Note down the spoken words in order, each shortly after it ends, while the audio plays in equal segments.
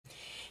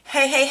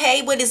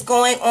Hey, what is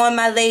going on,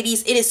 my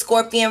ladies? It is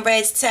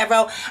ScorpionReddz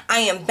Tarot. I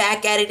am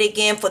back at it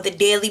again for the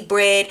Daily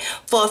Bread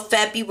for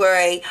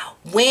February,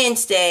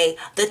 Wednesday,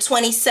 the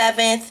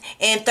 27th,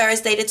 and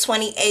Thursday, the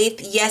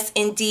 28th. Yes,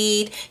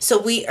 indeed.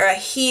 So we are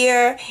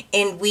here,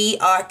 and we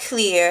are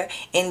clear,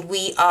 and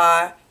we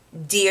are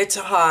dear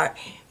to heart.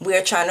 We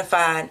are trying to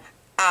find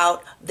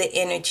out the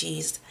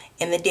energies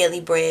and the daily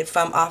bread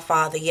from our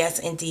Father. Yes,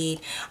 indeed.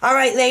 All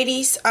right,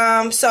 ladies.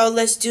 So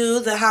let's do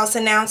the house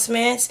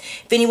announcements.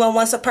 If anyone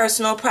wants a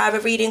personal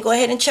private reading, go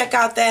ahead and check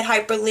out that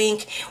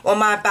hyperlink on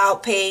my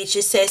about page.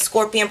 It says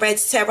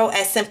ScorpionReddz Tarot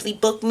as Simply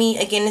Book Me.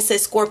 Again, it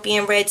says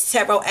ScorpionReddz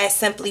Tarot as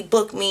Simply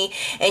Book Me,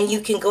 and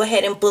you can go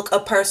ahead and book a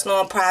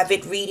personal and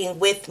private reading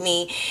with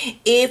me.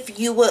 If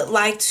you would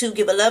like to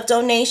give a love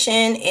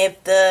donation,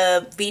 if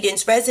the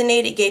readings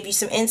resonated, gave you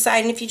some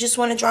insight, and if you just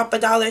want to drop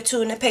 $1 or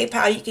 $2 in the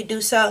PayPal, you can do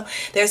so.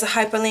 There's a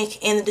hyperlink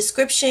in the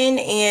description,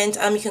 and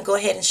you can go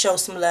ahead and show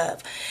some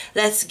love.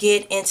 Let's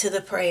get into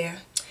the prayer.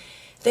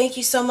 Thank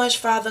you so much,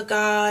 Father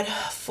God,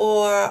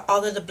 for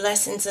all of the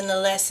blessings and the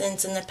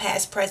lessons in the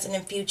past, present,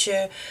 and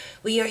future.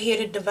 We are here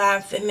to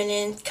Divine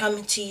Feminine,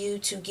 coming to you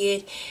to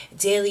get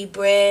daily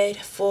bread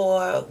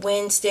for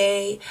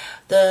Wednesday,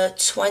 the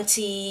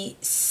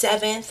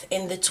 27th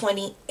and the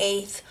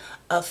 28th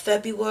of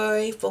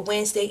February, for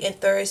Wednesday and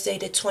Thursday,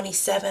 the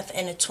 27th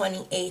and the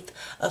 28th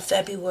of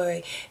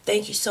February.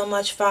 Thank you so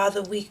much,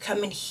 Father. We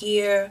come in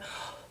here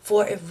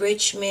for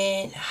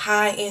enrichment,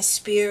 high in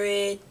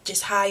spirit,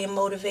 just high in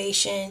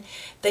motivation.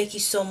 Thank you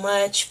so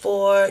much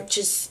for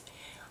just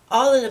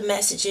all of the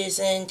messages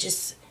and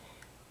just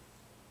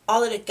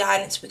all of the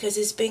guidance, because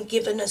it's been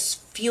giving us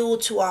fuel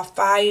to our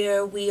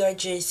fire. We are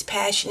just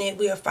passionate,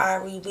 we are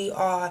fiery, we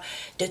are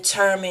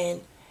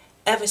determined,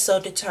 ever so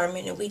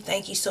determined, and we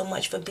thank you so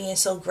much for being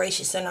so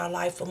gracious in our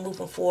life, for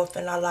moving forth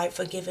in our life,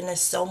 for giving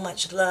us so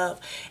much love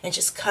and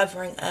just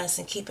covering us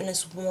and keeping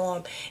us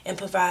warm and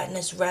providing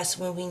us rest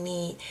when we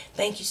need.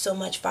 Thank you so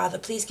much, Father.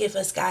 Please give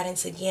us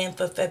guidance again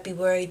for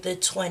February the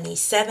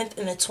 27th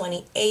and the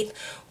 28th,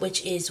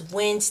 which is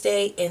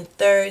Wednesday and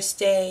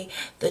Thursday,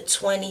 the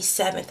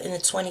 27th and the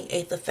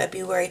 28th of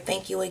February.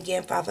 Thank you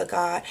again, Father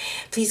God.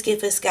 Please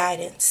give us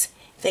guidance.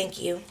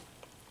 Thank you.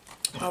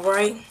 All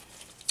right.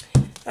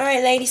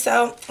 Alright, ladies,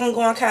 so I'm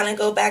going to kind of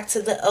go back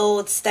to the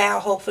old style.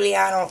 Hopefully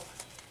I don't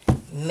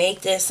make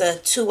this a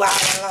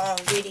 2-hour long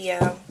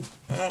video.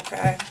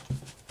 Okay.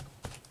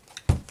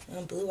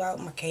 I blew out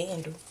my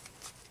candle.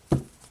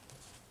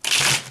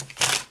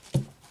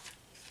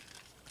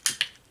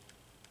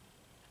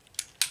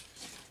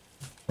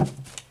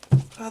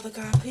 Father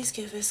God, please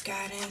give us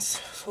guidance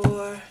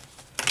for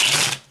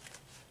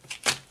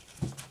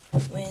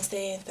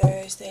Wednesday and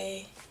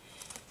Thursday,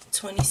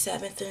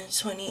 27th and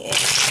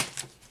 28th.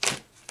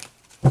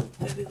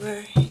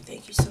 February.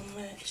 Thank you so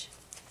much.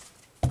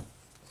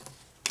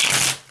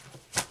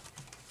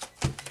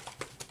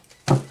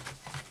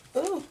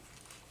 Ooh.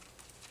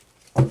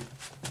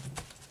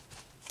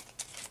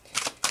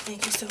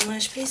 Thank you so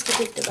much. Please give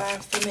it Divine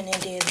Feminine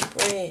daily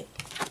bread.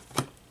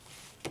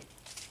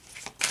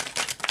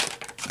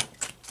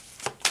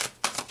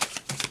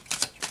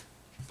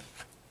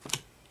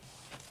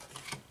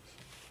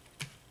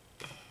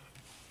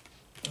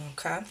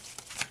 Okay.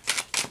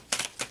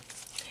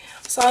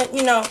 So,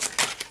 you know,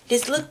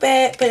 this look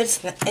bad, but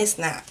it's not. It's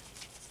not.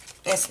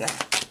 It's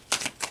not.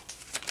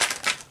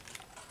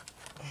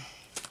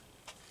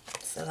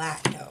 It's a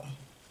lot, though.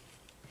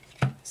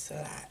 It's a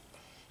lot.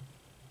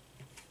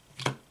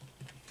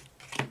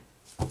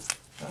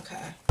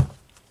 Okay.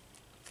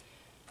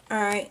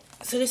 Alright.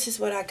 So this is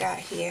what I got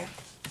here.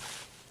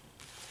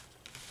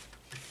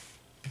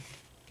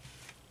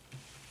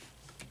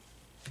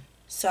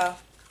 So,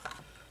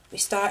 we're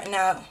starting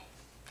out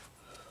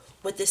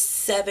with the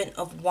 7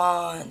 of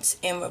Wands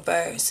in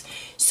reverse.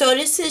 So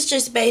this is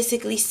just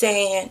basically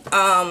saying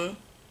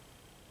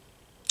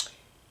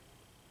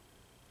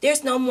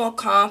there's no more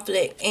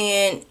conflict.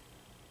 And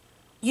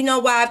you know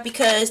why?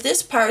 Because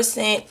this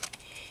person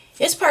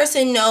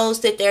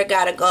knows that they're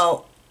gotta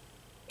go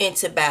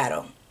into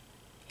battle.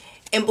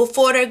 And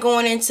before they're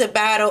going into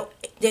battle,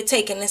 they're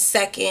taking a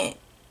second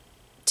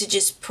to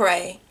just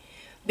pray,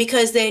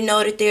 because they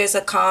know that there's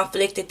a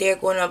conflict, that they're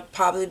going to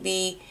probably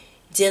be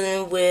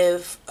dealing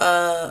with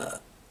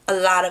a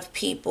lot of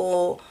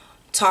people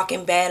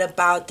talking bad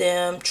about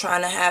them,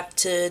 trying to have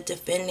to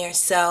defend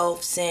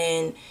themselves,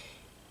 and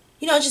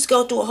you know, just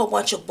go through a whole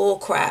bunch of bull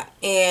crap.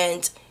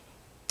 And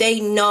they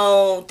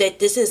know that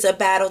this is a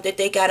battle that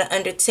they got to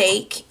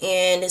undertake,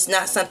 and it's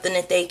not something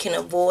that they can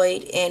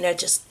avoid, and they're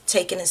just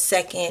taking a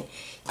second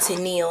to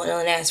kneel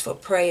and ask for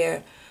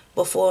prayer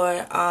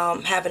before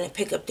having to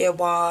pick up their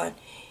wand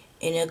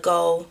and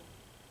go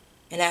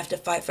and have to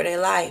fight for their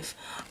life.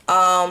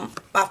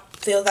 I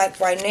feel like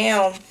right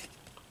now,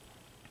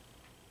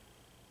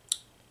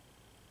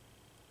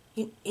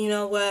 you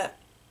know what?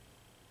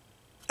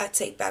 I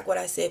take back what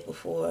I said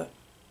before.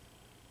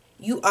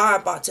 You are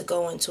about to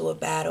go into a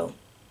battle.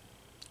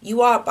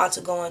 You are about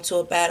to go into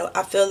a battle.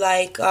 I feel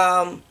like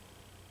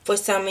for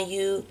some of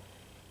you,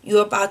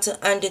 you're about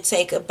to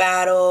undertake a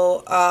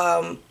battle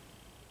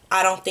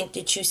I don't think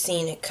that you've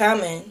seen it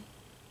coming.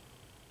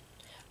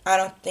 I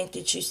don't think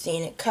that you've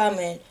seen it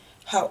coming.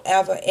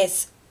 However,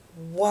 it's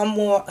one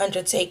more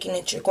undertaking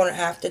that you're going to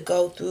have to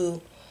go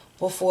through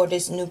before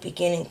this new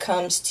beginning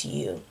comes to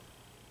you.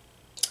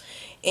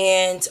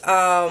 And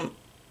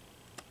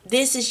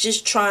this is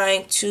just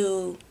trying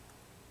to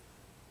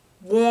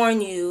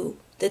warn you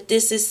that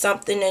this is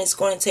something that is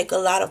going to take a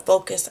lot of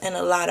focus and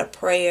a lot of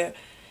prayer.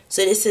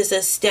 So this is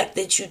a step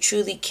that you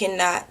truly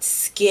cannot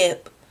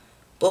skip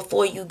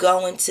before you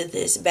go into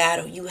this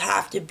battle. You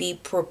have to be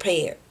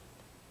prepared.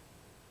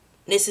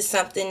 This is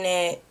something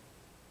that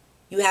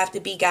you have to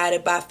be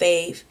guided by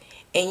faith,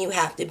 and you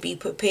have to be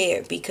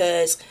prepared,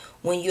 because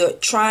when you're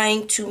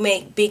trying to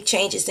make big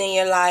changes in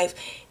your life,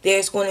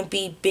 there's going to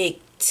be big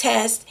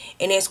tests,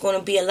 and there's going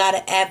to be a lot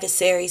of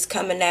adversaries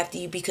coming after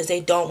you because they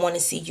don't want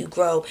to see you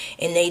grow,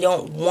 and they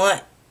don't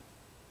want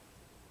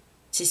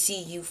to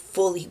see you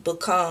fully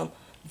become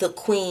the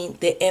queen,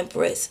 the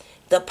empress,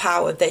 the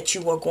power that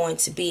you are going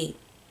to be.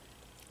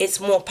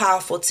 It's more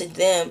powerful to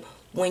them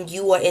when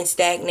you are in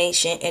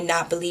stagnation and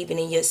not believing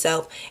in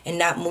yourself and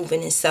not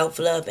moving in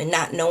self-love and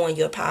not knowing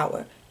your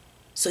power.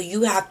 So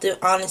you have to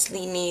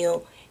honestly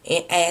kneel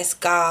and ask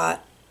God,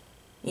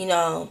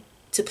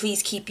 to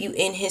please keep you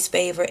in his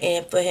favor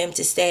and for him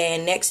to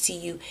stand next to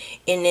you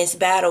in this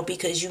battle,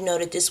 because you know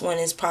that this one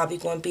is probably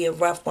going to be a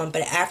rough one.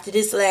 But after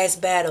this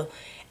last battle,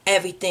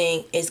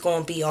 everything is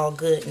going to be all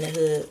good in the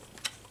hood.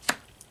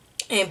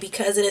 And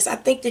because of this, I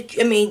think that,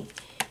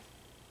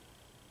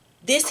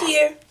 this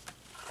here,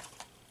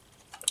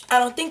 I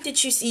don't think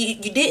that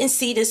you didn't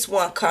see this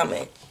one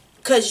coming,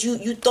 because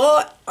you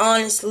thought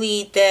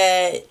honestly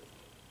that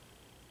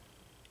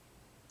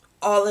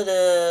all of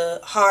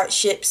the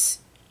hardships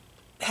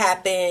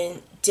had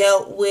been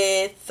dealt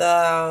with,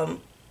 and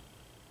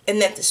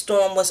that the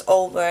storm was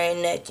over,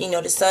 and that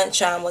the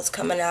sunshine was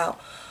coming out.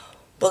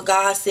 But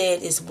God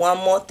said it's one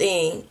more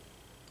thing.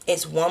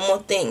 It's one more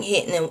thing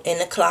hitting in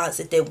the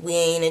closet that we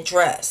ain't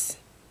addressed,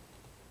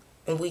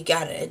 and we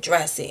gotta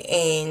address it.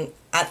 And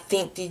I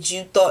think that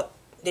you thought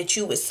that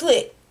you was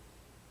slick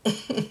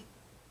and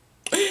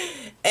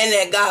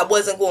that God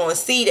wasn't going to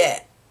see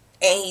that,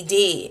 and he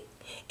did.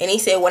 And he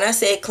said, when I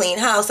said clean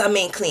house, I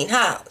mean clean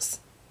house.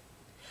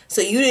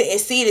 So you didn't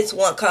see this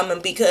one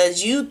coming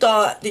because you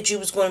thought that you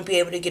was going to be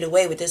able to get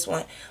away with this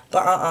one.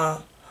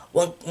 But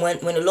when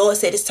the Lord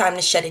said it's time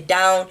to shut it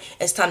down,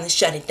 it's time to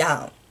shut it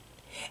down.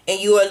 And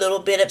you are a little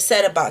bit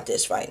upset about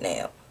this right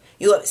now.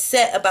 You're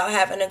upset about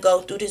having to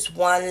go through this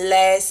one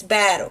last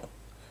battle,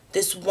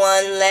 this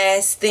one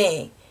last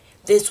thing,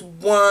 this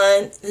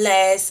one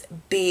last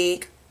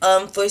big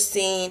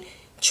unforeseen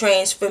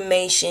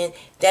transformation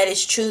that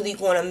is truly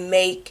going to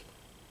make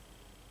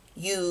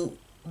you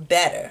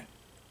better.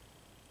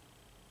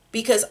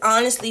 Because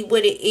honestly,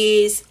 what it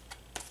is,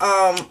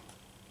 I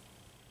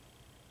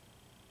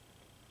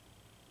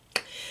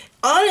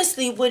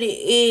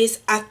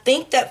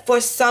think that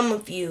for some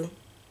of you,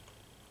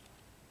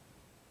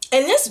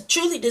 and this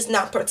truly does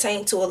not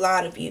pertain to a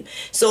lot of you.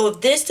 So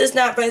if this does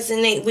not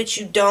resonate with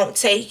you, don't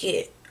take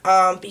it.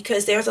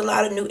 Because there's a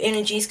lot of new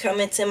energies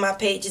coming to my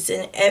pages,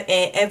 and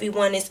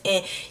everyone is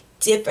in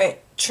different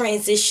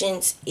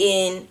transitions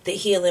in the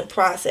healing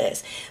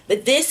process.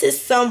 But this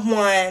is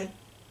someone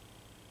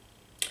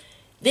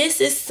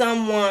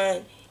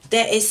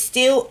that is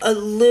still a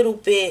little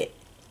bit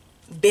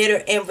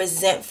bitter and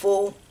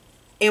resentful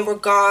in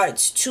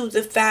regards to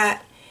the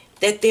fact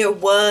that there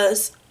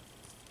was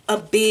a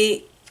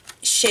big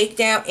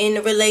shakedown in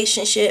the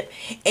relationship,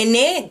 and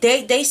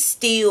they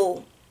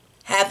still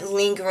have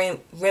lingering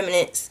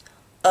remnants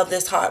of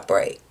this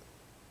heartbreak.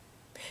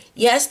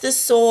 Yes, the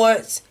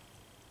swords.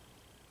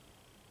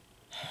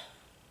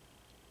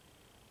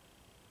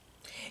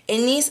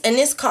 In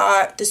this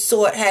card, the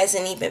sword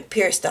hasn't even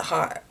pierced the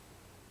heart.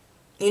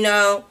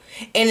 And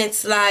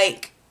it's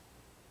like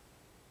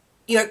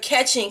you're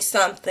catching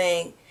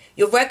something,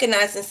 you're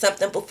recognizing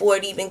something before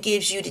it even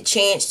gives you the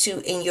chance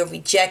to, and you're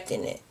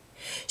rejecting it.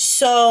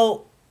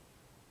 So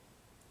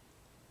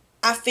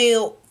I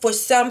feel for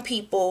some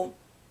people,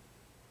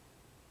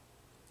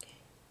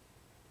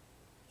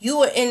 you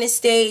are in a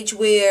stage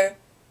where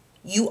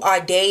you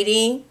are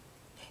dating,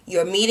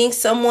 you're meeting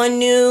someone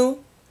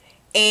new,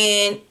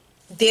 and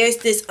there's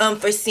this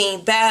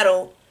unforeseen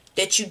battle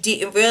that you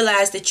didn't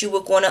realize that you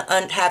were going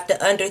to have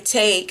to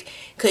undertake,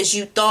 because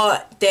you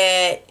thought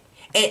that,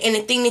 and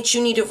the thing that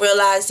you need to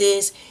realize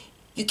is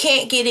you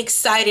can't get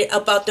excited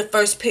about the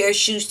first pair of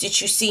shoes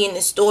that you see in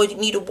the store. You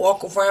need to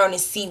walk around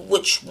and see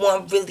which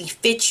one really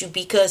fits you,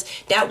 because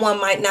that one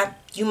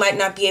you might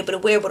not be able to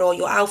wear with all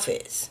your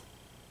outfits.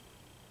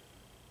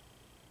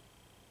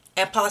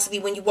 And possibly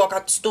when you walk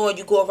out the store and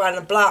you go around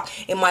the block,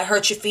 it might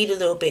hurt your feet a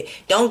little bit.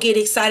 Don't get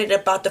excited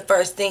about the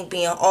first thing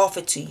being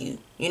offered to you.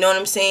 You know what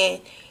I'm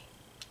saying?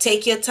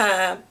 Take your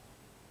time.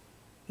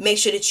 Make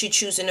sure that you're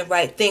choosing the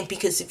right thing,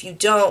 because if you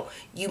don't,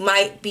 you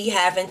might be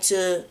having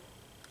to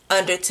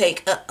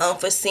undertake an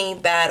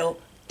unforeseen battle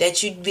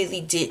that you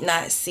really did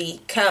not see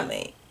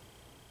coming.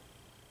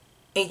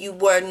 And you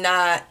were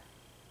not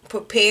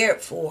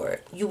prepared for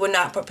it. You were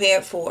not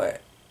prepared for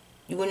it.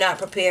 You were not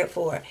prepared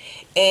for it.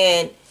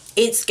 And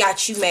it's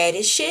got you mad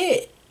as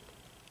shit.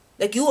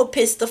 Like, you were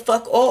pissed the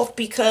fuck off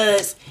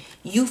because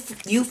you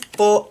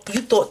thought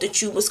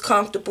that you was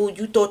comfortable.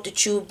 You thought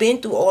that you've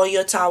been through all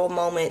your tower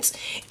moments.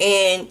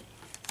 And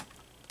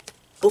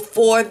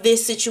before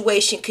this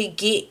situation could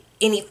get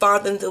any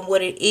farther than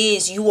what it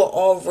is, you were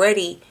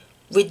already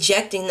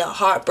rejecting the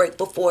heartbreak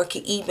before it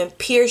could even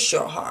pierce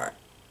your heart.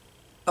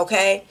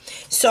 Okay?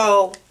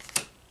 So,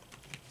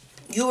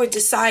 you were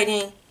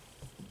deciding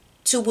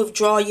to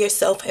withdraw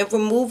yourself and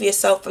remove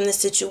yourself from the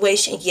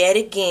situation. Yet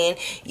again,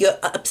 you're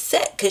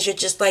upset because you're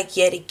just like,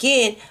 yet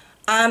again,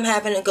 I'm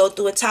having to go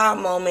through a tower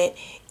moment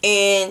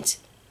and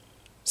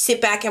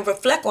sit back and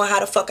reflect on how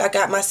the fuck I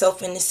got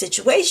myself in this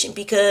situation,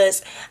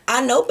 because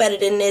I know better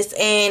than this,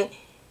 and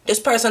this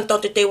person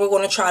thought that they were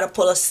going to try to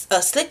pull a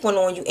slick one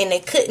on you, and they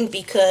couldn't,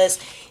 because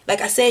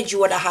like I said,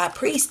 you are the high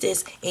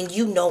priestess and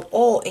you know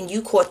all, and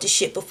you caught the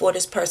shit before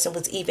this person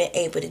was even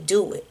able to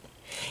do it.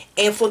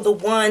 And for the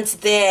ones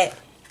that,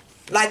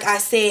 like I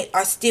said,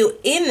 are still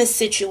in the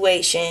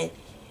situation,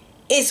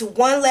 it's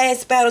one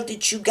last battle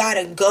that you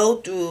gotta go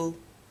through,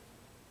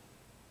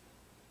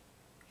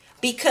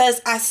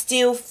 because I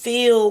still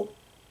feel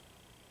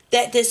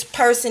that this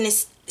person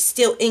is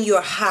still in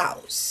your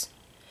house.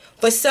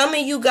 For some of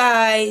you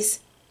guys,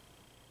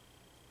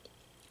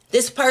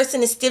 this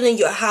person is still in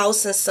your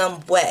house in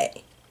some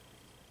way.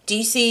 Do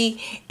you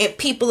see? And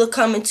people are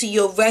coming to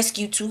your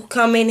rescue to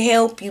come and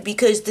help you,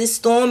 because this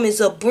storm is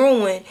a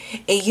brewing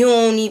and you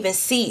don't even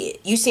see it.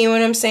 You see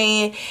what I'm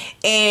saying?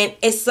 And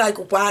it's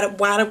like,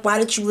 why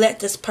did you let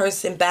this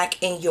person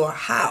back in your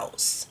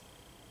house?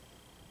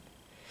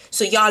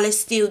 So y'all is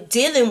still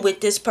dealing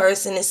with this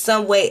person in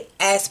some way,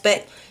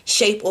 aspect,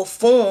 shape, or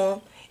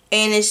form.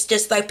 And it's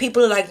just like,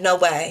 people are like, no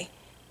way.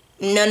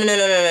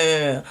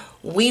 No.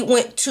 We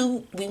went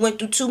through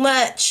too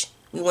much.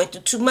 No.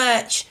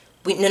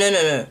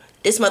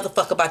 This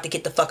motherfucker about to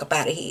get the fuck up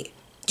out of here.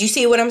 Do you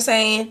see what I'm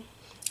saying?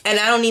 And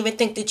I don't even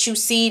think that you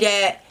see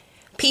that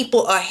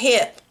people are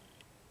hip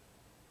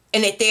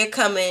and that they're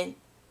coming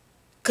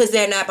because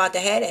they're not about to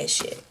have that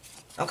shit.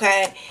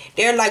 Okay?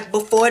 They're like,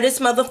 before this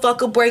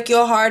motherfucker break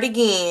your heart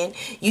again,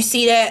 you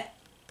see that,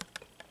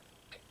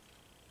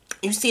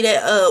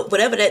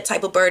 whatever that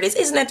type of bird is.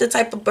 Isn't that the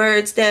type of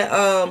birds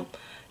that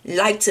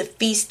like to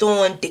feast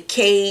on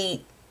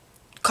decayed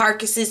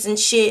carcasses and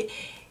shit?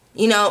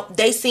 You know,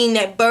 they seen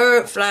that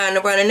bird flying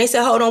around and they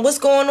said, hold on, what's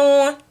going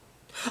on?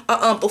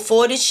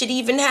 Before this shit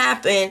even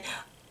happened,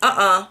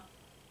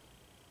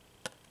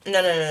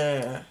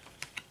 No.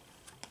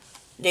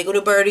 There go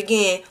the bird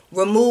again.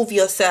 Remove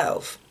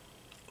yourself.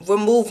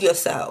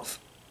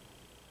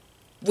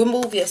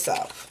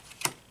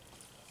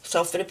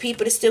 So for the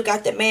people that still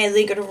got that man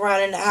lingered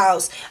around in the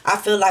house, I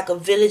feel like a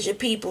village of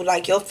people,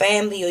 like your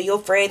family or your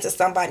friends or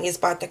somebody is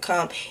about to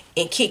come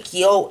and kick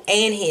your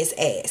and his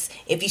ass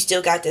if you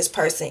still got this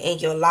person in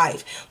your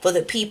life. For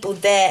the people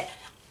that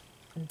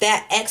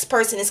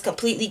ex-person is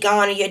completely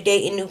gone and you're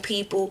dating new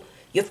people,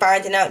 you're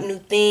finding out new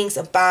things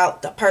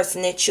about the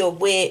person that you're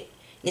with.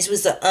 This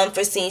was an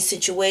unforeseen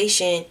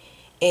situation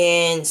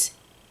and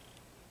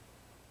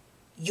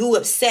you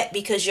upset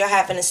because you're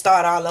having to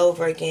start all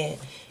over again.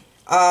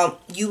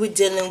 You were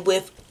dealing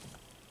with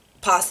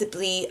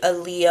possibly a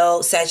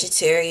Leo,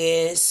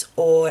 Sagittarius,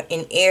 or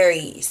an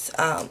Aries.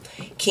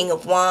 King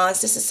of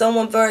Wands. This is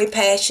someone very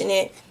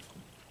passionate.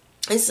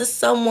 This is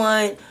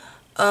someone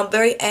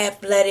very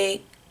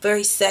athletic,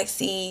 very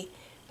sexy,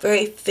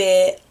 very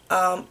fit.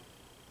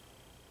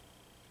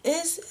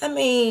 It's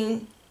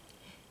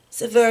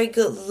a very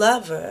good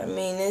lover. I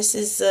mean, this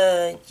is,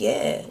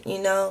 yeah, you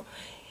know.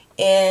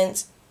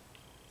 And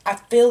I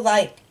feel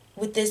like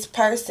with this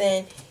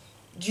person,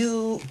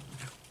 you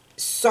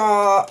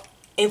saw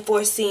and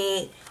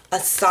foreseen a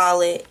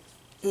solid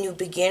new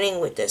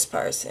beginning with this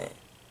person.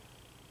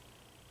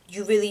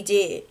 You really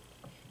did.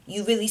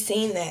 You really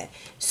seen that.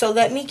 So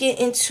let me dig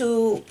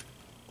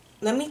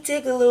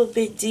a little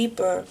bit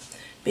deeper,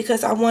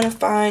 because I want to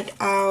find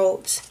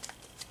out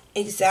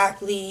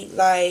exactly,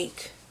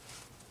 like,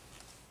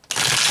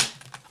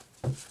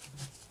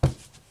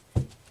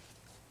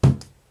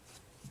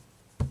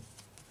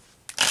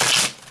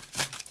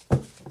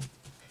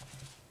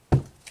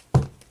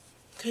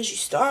 because you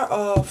start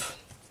off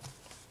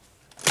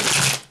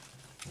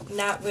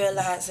not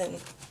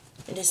realizing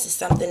this is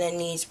something that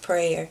needs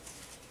prayer.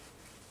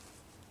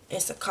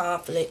 It's a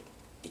conflict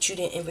that you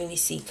didn't really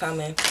see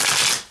coming.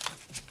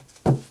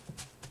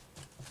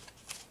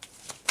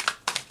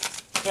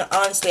 And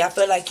honestly, I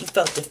feel like you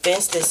felt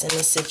defenseless in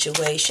this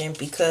situation,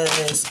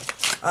 because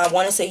I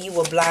want to say you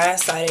were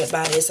blindsided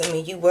by this. I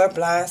mean, you were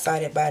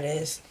blindsided by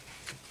this.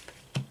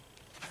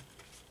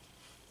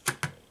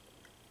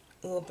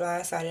 You were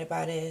blindsided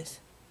by this.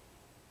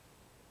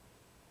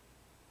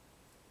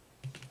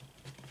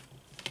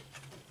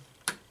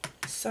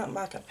 Something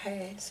about the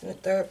past and the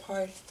third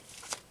party.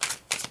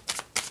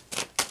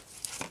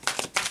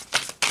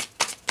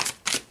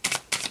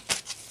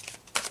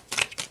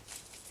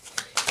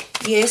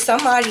 Yeah,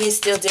 somebody is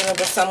still dealing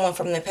with someone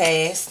from the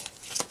past.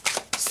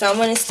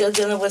 someone is still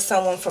dealing with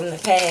someone from the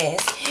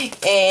past,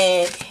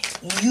 and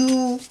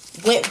you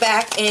went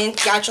back and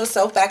got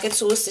yourself back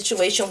into a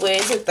situation where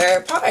it's a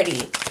third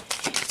party.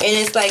 And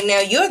it's like now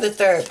you're the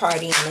third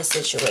party in this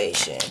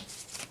situation.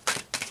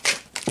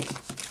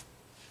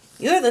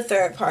 You're the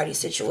third party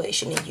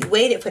situation, and you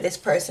waited for this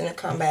person to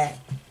come back.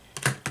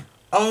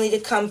 Only to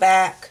come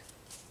back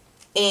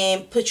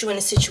and put you in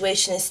a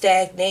situation of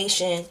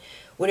stagnation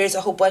where there's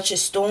a whole bunch of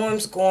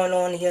storms going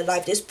on in your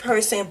life. This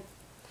person...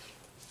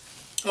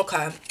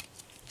 Okay.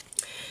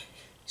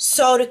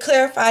 So to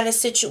clarify the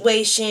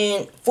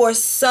situation, for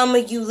some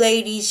of you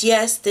ladies,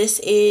 yes, this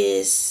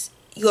is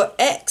your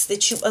ex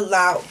that you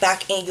allowed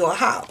back in your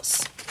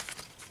house.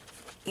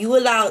 You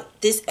allowed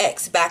this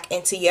ex back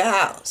into your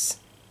house.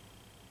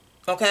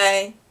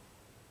 Okay?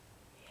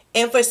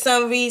 And for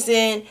some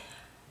reason,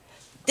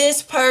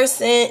 this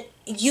person,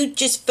 you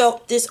just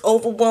felt this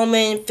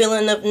overwhelming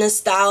feeling of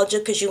nostalgia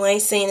because you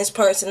ain't seen this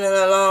person in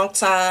a long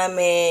time,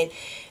 and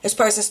this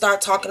person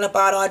start talking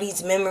about all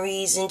these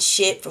memories and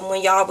shit from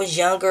when y'all was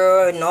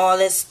younger and all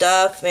this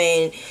stuff,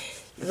 and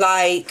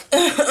like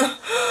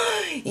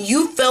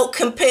you felt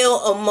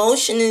compelled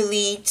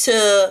emotionally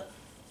to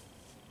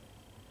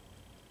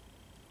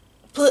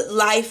put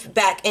life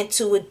back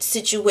into a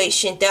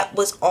situation that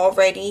was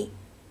already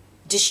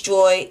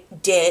destroyed,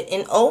 dead,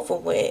 and over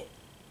with.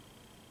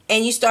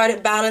 And you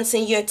started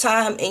balancing your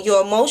time and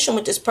your emotion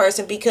with this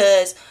person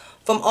because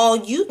from all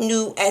you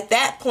knew at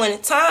that point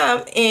in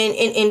time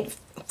and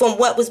from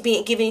what was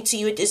being given to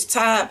you at this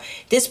time,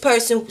 this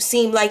person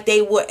seemed like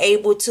they were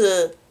able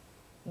to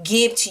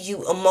give to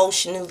you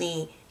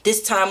emotionally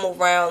this time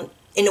around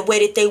in a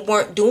way that they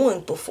weren't doing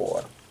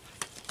before.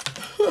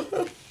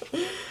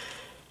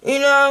 You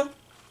know?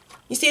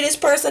 You see this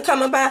person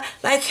coming by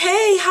like,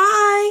 hey,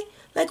 hi.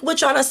 Like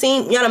what y'all done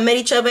seen, y'all done met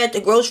each other at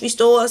the grocery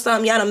store or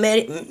something. Y'all done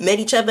met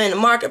each other in the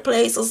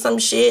marketplace or some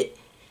shit.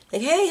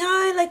 Like, hey,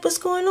 hi, like what's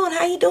going on?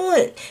 How you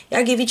doing?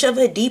 Y'all give each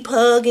other a deep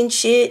hug and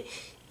shit.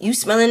 You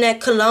smelling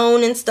that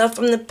cologne and stuff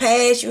from the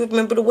past. You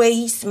remember the way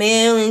he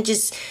smelled and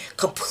just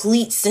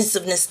complete sense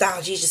of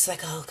nostalgia. You're just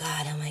like, oh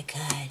God, oh my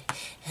God,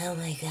 oh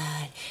my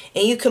God.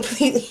 And you're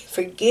completely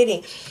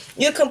forgetting.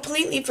 You're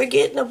completely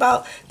forgetting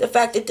about the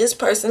fact that this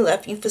person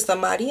left you for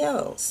somebody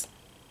else.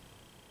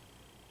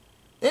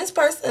 This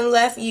person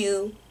left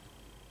you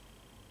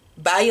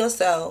by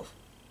yourself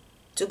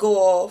to go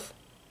off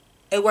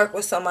and work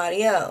with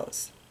somebody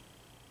else.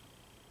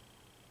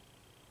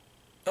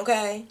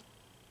 Okay?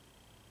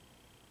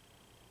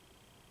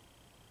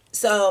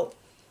 So,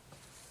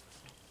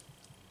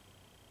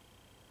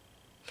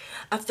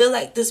 I feel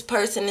like this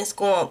person is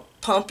going to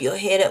pump your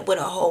head up with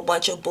a whole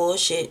bunch of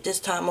bullshit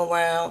this time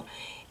around.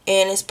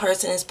 And this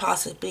person is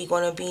possibly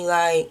going to be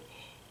like,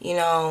 you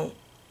know,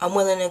 I'm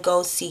willing to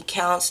go seek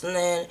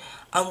counseling.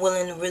 I'm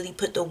willing to really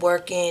put the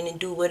work in and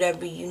do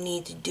whatever you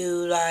need to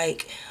do.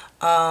 Like,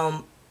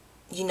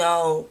 you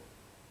know,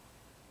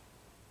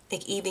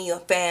 like even your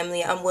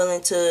family, I'm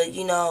willing to,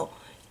 you know,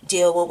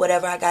 deal with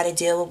whatever I got to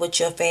deal with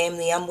your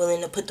family. I'm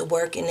willing to put the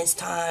work in this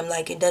time.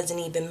 Like, it doesn't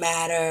even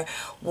matter.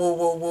 Woo,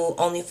 woo, woo.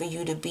 Only for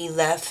you to be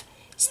left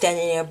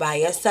standing there by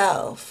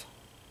yourself.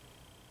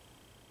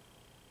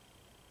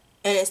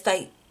 And it's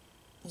like,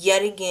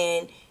 yet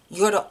again,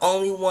 you're the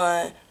only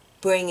one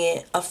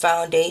bringing a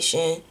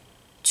foundation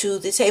to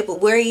the table.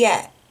 Where are you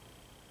at?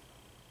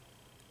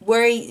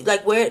 Where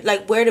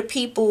the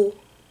people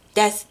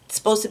that's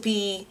supposed to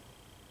be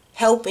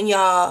helping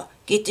y'all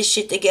get this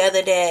shit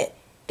together that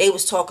they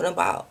was talking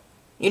about?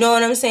 You know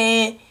what I'm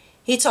saying?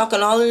 He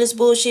talking all of this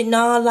bullshit.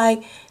 No,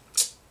 like,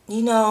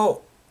 you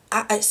know,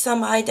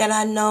 somebody that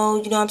I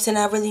know, you know what I'm saying,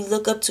 I really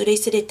look up to, they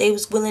said that they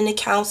was willing to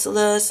counsel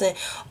us and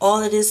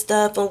all of this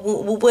stuff. And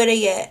where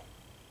they at?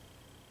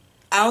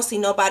 I don't see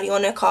nobody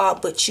on that call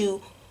but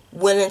you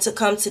willing to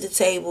come to the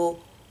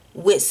table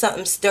with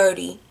something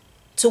sturdy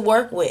to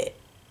work with.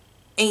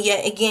 And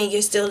yet again,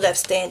 you're still left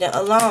standing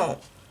alone.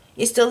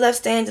 You're still left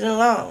standing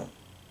alone.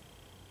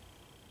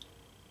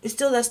 You're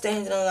still left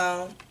standing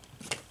alone.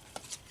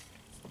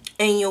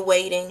 And you're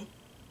waiting.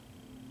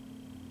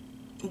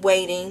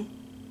 Waiting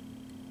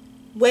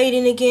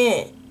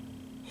again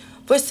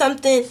for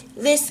something.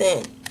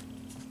 Listen,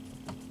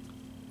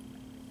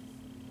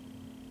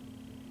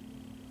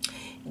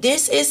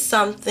 this is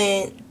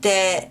something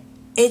that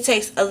it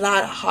takes a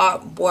lot of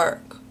hard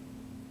work.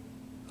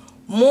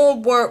 More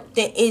work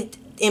than it,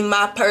 in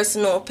my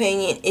personal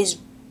opinion, is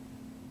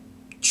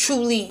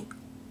truly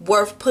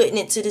worth putting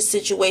into the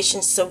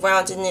situation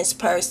surrounding this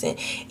person.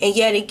 And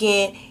yet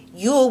again,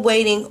 you're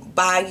waiting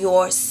by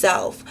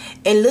yourself.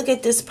 And look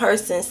at this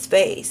person's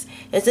face.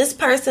 Does this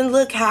person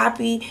look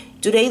happy?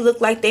 Do they look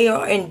like they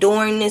are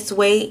enduring this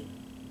wait?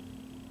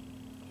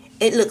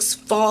 It looks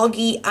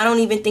foggy. I don't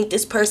even think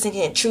this person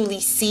can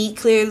truly see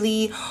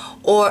clearly.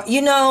 Or,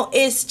 you know,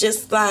 it's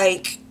just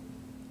like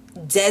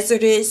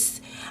desertous.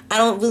 I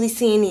don't really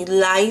see any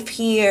life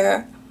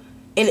here.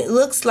 And it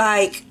looks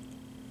like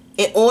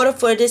in order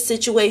for this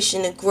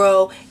situation to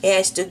grow, it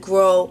has to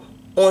grow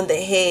on the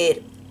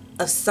head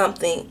of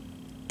something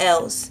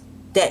else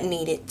that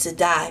needed to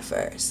die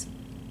first.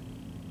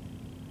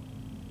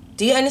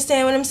 Do you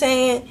understand what I'm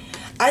saying?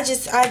 I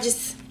just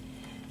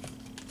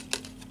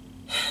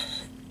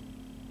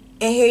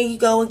and here you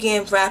go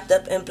again, wrapped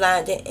up and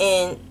blinded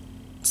in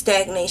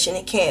stagnation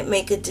and can't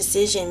make a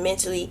decision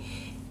mentally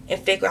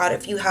and figure out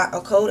if you hot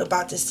or cold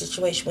about this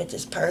situation with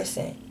this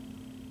person.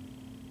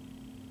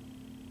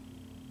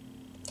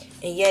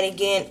 And yet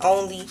again,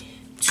 only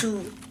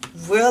to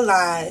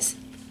realize,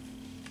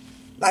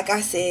 like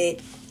I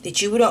said, that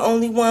you were the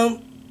only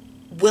one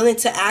willing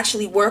to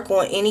actually work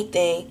on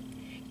anything.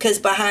 Because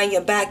behind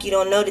your back, you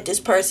don't know that this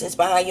person's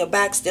behind your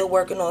back still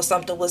working on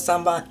something with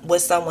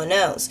someone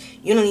else.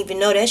 You don't even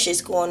know that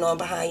shit's going on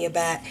behind your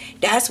back.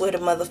 That's where the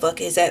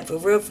motherfucker is at for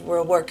real,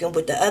 working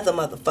with the other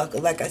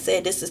motherfucker. Like I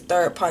said, this is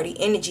third party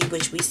energy,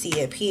 which we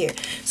see up here.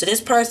 So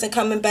this person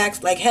coming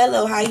back's like,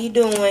 hello, how you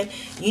doing?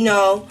 You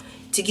know,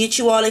 to get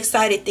you all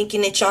excited,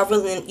 thinking that y'all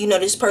really, you know,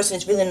 this person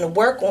is willing to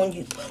work on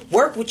you,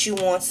 work with you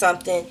on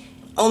something,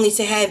 only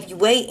to have you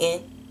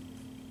waiting.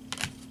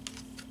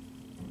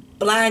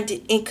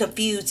 Blinded and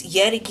confused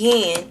yet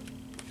again,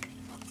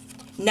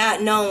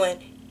 not knowing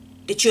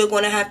that you're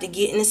going to have to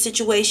get in a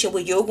situation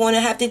where you're going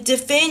to have to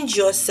defend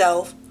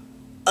yourself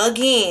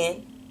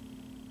again,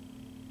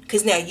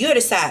 because now you're the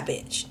side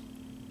bitch,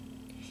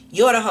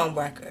 you're the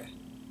homewrecker,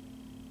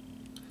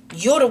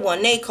 you're the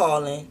one they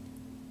calling,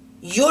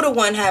 you're the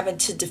one having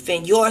to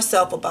defend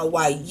yourself about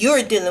why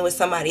you're dealing with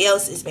somebody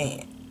else's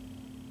man.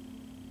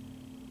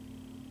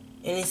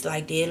 And it's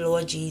like, dear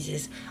Lord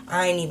Jesus,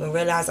 I ain't even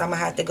realize I'm going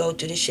to have to go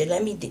through this shit.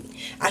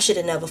 I should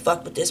have never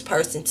fucked with this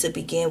person to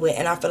begin with.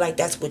 And I feel like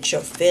that's what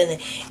you're feeling.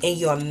 And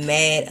you're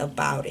mad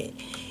about it.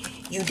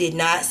 You did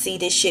not see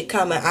this shit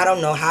coming. I don't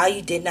know how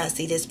you did not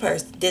see this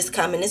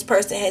coming. This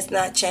person has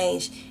not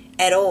changed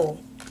at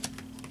all.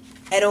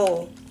 At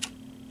all.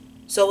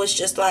 So it's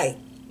just like,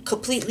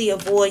 completely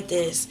avoid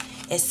this.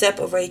 And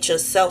separate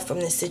yourself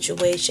from the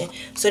situation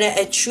so that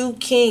a true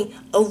king,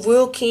 a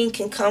real king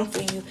can come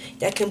for you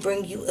that can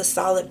bring you a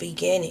solid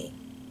beginning.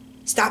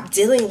 Stop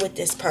dealing with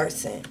this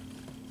person.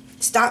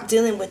 Stop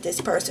dealing with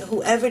this person.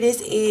 Whoever this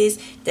is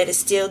that is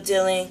still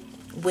dealing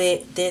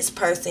with this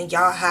person,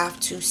 y'all have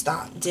to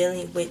stop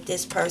dealing with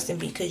this person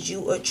because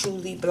you are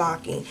truly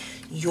blocking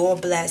your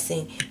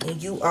blessing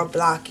and you are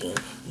blocking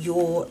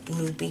your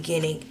new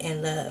beginning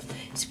in love.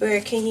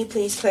 Spirit, can you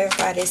please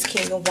clarify this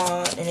King of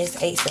Wands and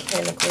this Ace of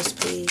Pentacles,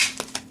 please?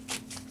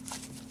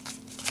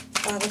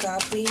 Father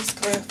God, please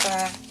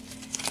clarify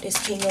this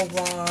King of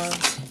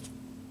Wands.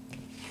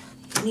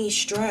 You need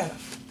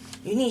strength.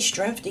 You need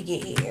strength to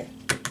get here.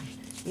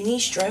 You need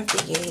strength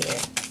to get here.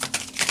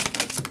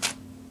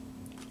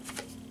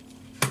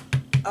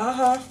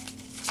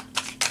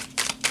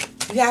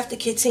 You have to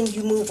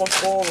continue moving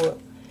forward.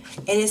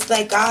 And it's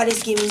like God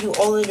is giving you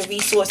all of the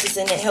resources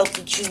and the help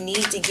that you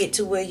need to get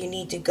to where you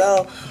need to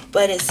go.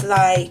 But it's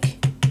like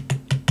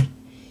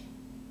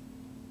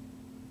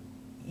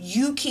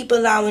you keep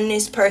allowing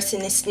this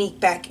person to sneak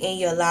back in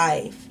your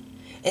life.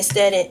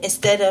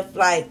 Instead of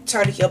like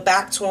turning your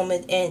back to him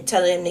and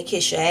telling him to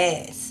kiss your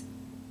ass.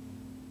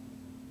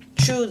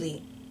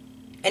 Truly.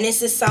 And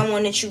this is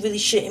someone that you really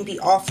shouldn't be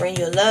offering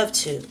your love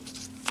to.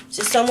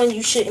 To someone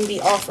you shouldn't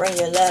be offering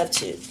your love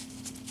to.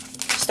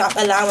 Stop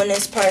allowing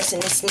this person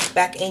to sneak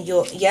back in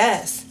your...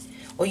 Yes.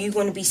 Or you're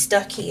going to be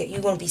stuck here. You're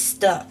going to be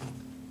stuck.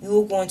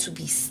 You're going to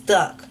be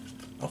stuck.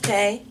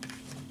 Okay?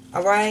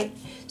 Alright?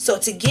 So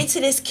to get to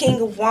this King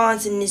of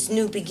Wands and this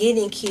new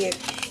beginning here,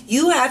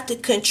 you have to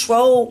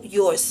control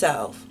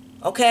yourself.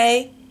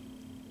 Okay?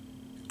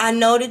 I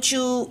know that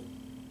you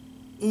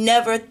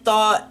never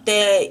thought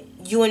that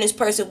you and this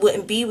person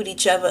wouldn't be with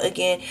each other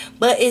again,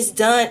 but it's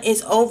done,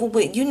 it's over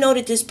with. You know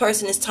that this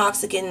person is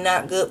toxic and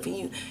not good for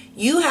you.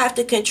 You have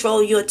to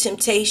control your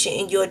temptation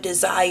and your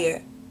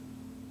desire.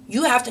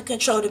 You have to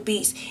control the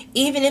beast.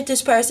 Even if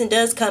this person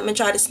does come and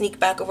try to sneak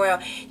back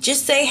around,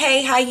 just say,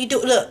 hey, how you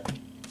doing? Look,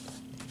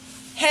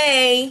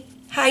 hey,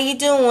 how you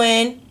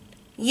doing?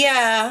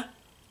 Yeah,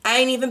 I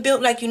ain't even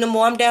built like you no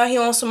more. I'm down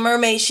here on some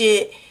mermaid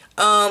shit.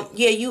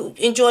 Yeah, you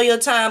enjoy your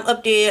time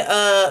up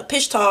there.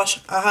 Pish tosh.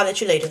 I'll holler at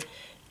you later.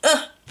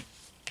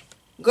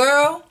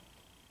 Girl,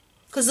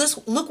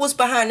 because look what's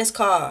behind this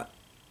card.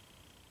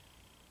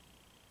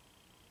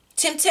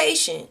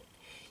 Temptation.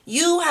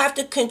 You have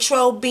to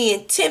control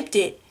being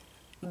tempted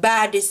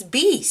by this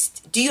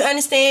beast. Do you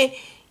understand?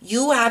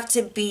 You have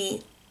to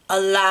be a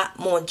lot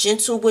more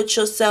gentle with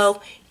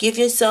yourself. Give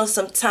yourself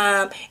some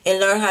time and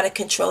learn how to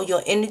control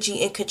your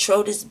energy and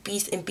control this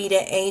beast and be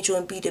that angel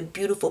and be the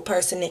beautiful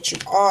person that you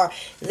are.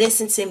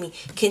 Listen to me.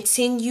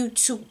 Continue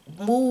to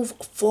move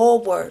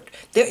forward.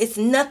 There is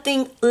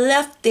nothing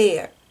left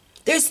there.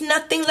 There's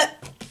nothing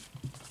left.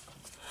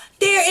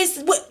 There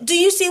is what? Do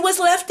you see what's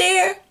left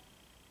there?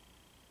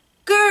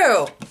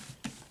 Girl,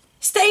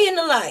 stay in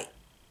the light.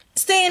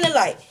 Stay in the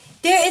light.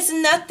 There is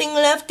nothing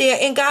left there,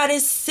 and God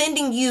is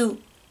sending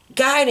you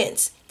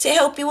guidance to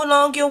help you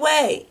along your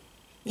way.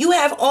 You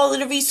have all of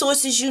the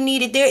resources you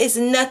needed. There is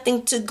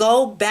nothing to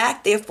go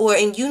back there for,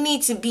 and you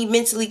need to be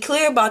mentally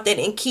clear about that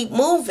and keep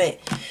moving.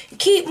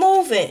 Keep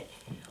moving.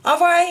 All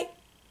right?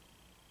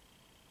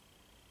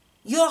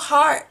 Your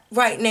heart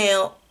right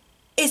now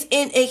is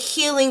in a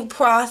healing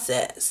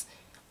process.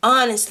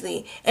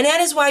 Honestly. And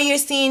that is why you're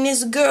seeing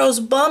this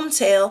girl's bum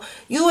tail.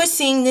 You are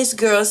seeing this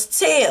girl's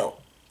tail.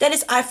 That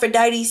is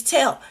Aphrodite's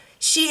tail.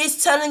 She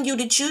is telling you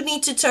that you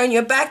need to turn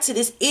your back to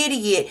this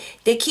idiot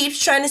that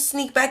keeps trying to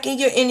sneak back in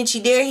your energy.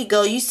 There he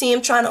go. You see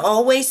him trying to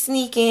always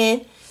sneak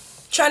in.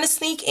 Trying to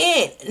sneak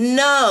in.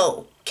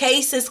 No.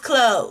 Case is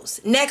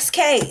closed. Next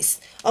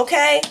case.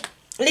 Okay?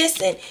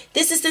 Listen,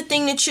 this is the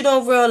thing that you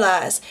don't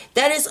realize.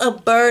 That is a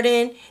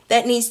burden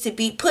that needs to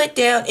be put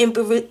down and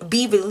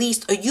be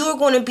released, or you're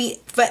going to be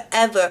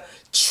forever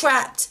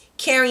trapped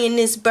carrying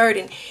this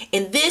burden.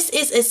 And this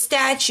is a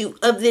statue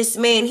of this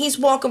man. He's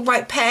walking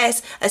right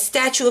past a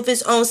statue of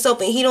his own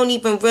self, and he don't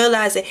even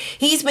realize it.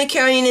 He's been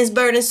carrying this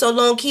burden so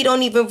long, he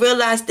don't even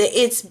realize that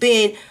it's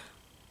been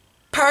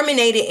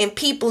permeated in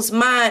people's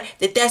mind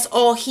that that's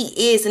all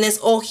he is and that's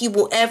all he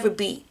will ever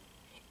be.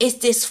 It's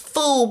this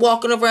fool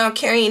walking around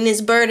carrying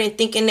this burden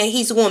thinking that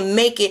he's going to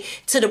make it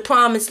to the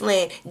promised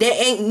land. There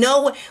ain't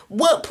no,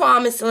 what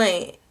promised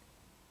land?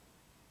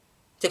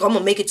 Think I'm going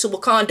to make it to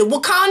Wakanda.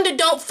 Wakanda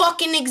don't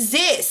fucking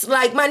exist.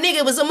 Like, my nigga,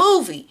 it was a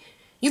movie.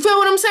 You feel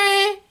what I'm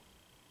saying?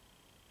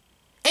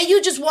 And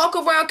you just walk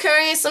around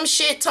carrying some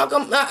shit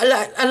talking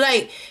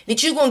like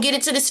that you going to get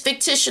into this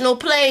fictional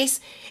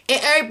place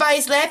and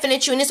everybody's laughing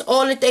at you and it's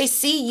all that they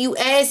see you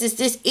as is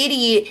this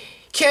idiot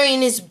carrying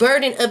this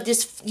burden of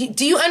this.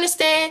 Do you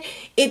understand?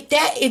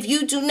 If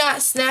you do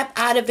not snap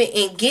out of it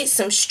and get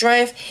some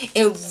strength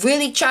and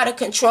really try to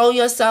control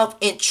yourself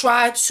and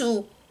try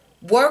to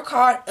work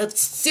hard of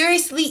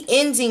seriously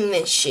ending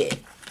this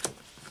shit,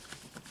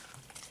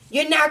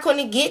 you're not going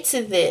to get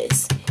to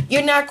this.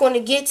 You're not going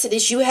to get to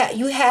this. You have to.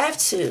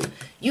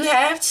 You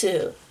have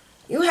to.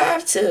 You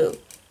have to.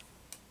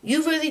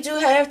 You really do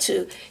have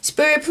to.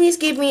 Spirit, please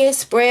give me a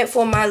spread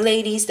for my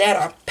ladies that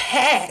are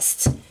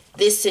past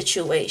this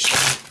situation.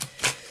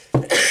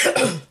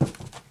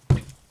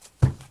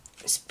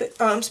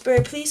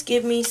 Spirit, please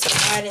give me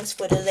some guidance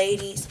for the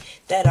ladies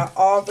that are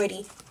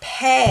already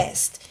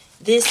past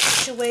this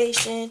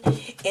situation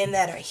and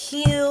that are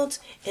healed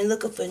and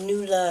looking for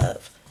new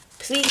love.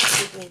 Please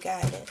give me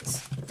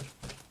guidance.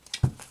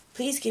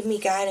 Please give me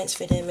guidance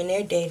for them in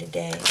their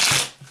day-to-day.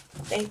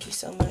 Thank you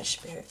so much,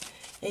 Spirit.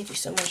 Thank you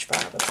so much,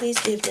 Barbara. Please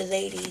give the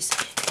ladies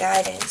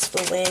guidance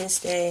for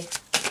Wednesday.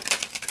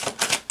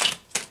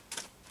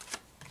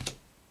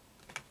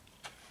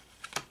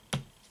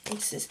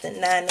 This is the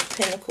 9 of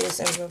Pentacles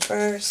in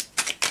reverse.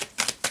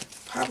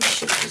 Probably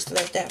should just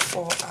let that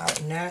fall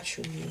out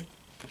naturally.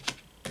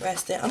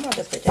 Resting. I'm about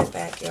to put that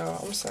back,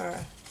 y'all. I'm sorry.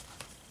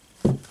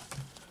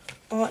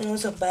 Oh, and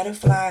those are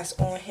butterflies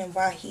on him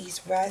while he's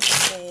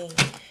resting.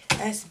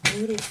 That's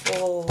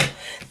beautiful.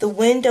 The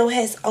window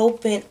has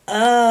opened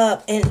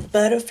up and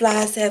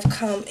butterflies have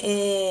come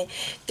in.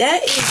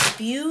 That is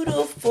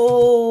beautiful.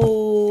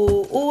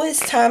 Oh, it's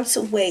time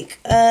to wake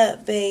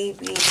up,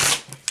 baby.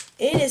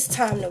 It is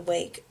time to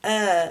wake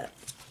up.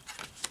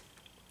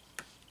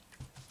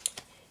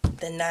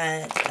 The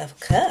 9 of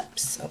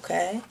Cups,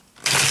 okay?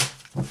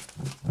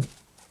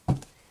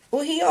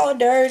 Oh, he all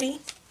dirty.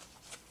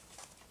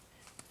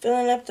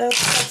 Filling up those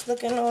cups,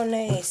 looking all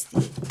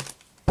nasty.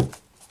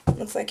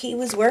 Looks like he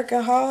was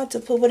working hard to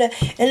pull it up.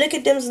 And look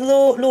at them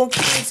little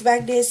kids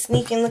back there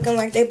sneaking, looking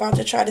like they about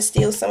to try to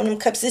steal some of them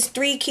cups. There's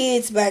 3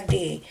 kids back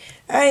there.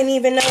 I didn't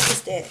even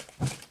notice that.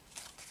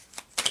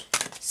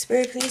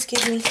 Spirit, please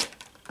give me...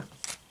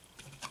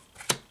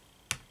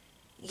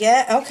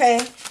 Yeah, okay.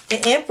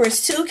 The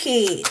Empress, 2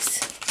 kids.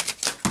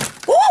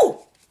 Woo!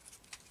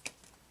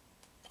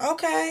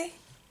 Okay.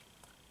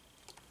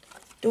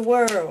 The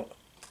World.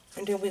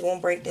 And then we're going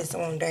to break this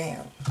on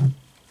down.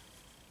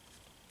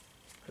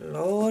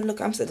 Lord, look,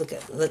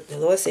 look, the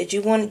Lord said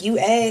you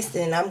asked,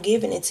 and I'm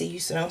giving it to you,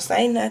 so don't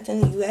say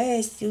nothing. You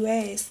asked.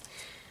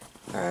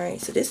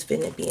 Alright, so this is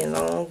going to be a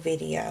long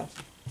video.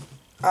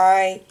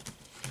 Alright.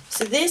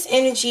 So this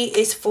energy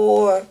is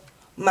for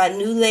my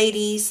new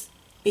ladies,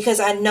 because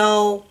I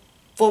know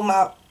for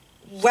my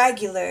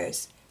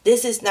regulars,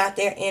 this is not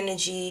their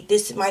energy.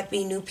 This might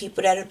be new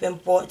people that have been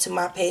brought to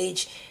my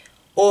page,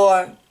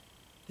 or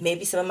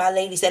maybe some of my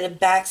ladies that have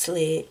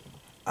backslid,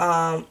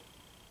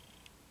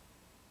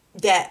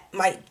 that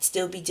might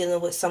still be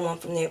dealing with someone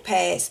from their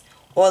past,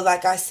 or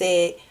like I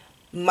said,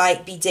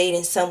 might be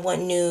dating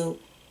someone new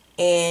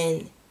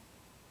and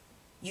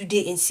you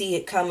didn't see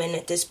it coming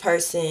that this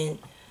person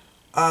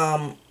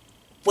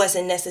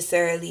wasn't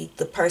necessarily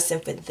the person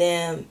for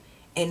them,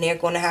 and they're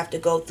going to have to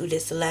go through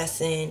this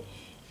lesson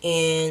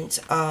and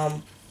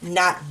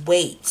not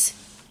wait,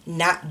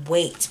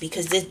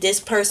 because this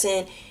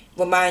person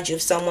reminds you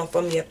of someone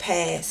from your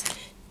past.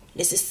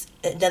 This is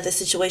another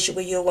situation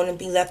where you're going to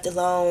be left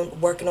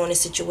alone working on a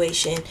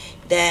situation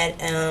that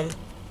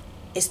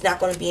it's not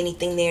going to be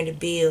anything there to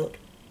build.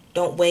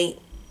 Don't wait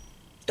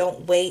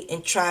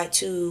and try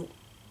to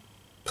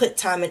put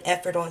time and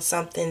effort on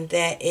something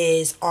that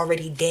is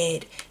already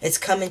dead. It's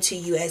coming to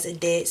you as a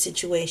dead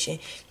situation.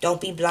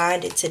 Don't be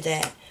blinded to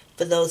that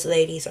for those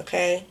ladies,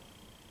 okay?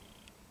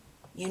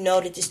 You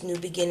know that this new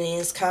beginning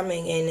is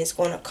coming, and it's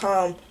going to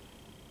come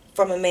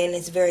from a man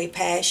that's very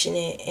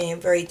passionate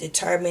and very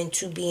determined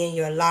to be in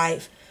your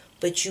life.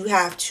 But you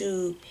have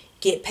to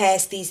get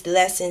past these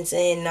lessons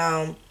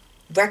and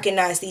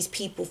recognize these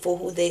people for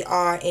who they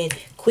are and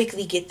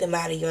quickly get them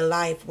out of your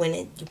life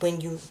when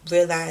you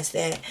realize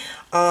that.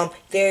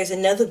 There's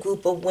another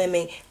group of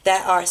women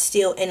that are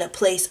still in a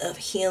place of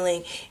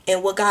healing,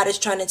 and what God is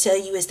trying to tell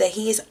you is that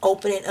he is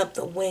opening up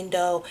the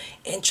window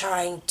and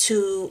trying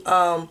to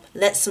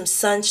let some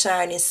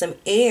sunshine and some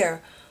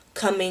air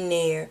come in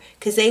there,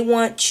 because they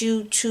want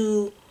you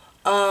to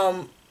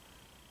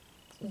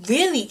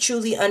really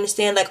truly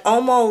understand, like,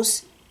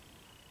 almost,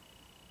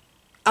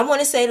 I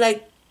want to say,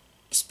 like,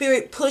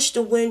 Spirit push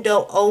the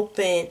window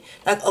open,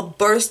 like a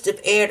burst of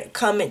air to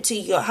come into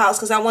your house.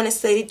 Because I want to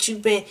say that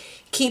you've been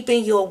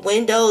keeping your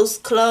windows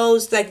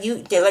closed, like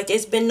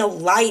there's been no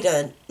light,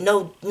 or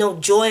no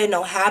joy,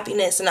 no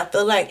happiness, and I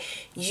feel like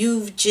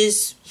you've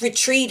just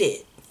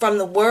retreated from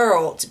the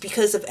world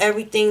because of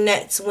everything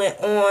that's went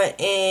on,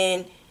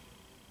 and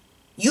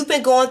you've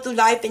been going through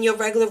life in your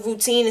regular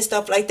routine and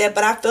stuff like that.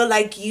 But I feel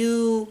like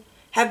you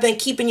have been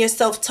keeping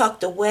yourself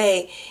tucked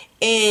away,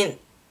 and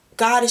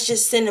God is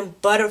just sending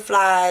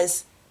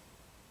butterflies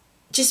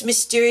just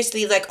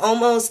mysteriously, like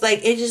almost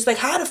like, it's just like,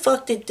 how the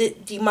fuck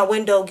did my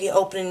window get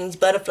open and these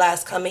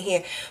butterflies come in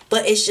here?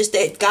 But it's just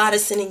that God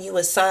is sending you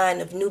a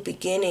sign of new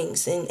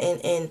beginnings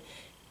and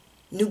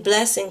new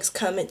blessings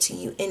coming to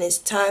you. And it's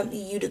time for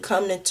you to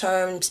come to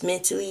terms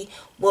mentally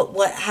with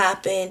what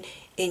happened.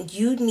 And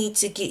you need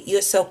to get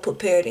yourself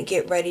prepared and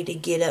get ready to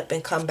get up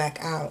and come back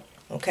out.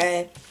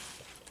 Okay?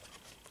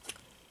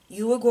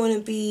 You are going to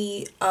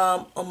be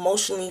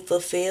emotionally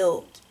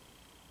fulfilled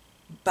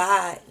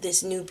by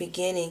this new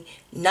beginning.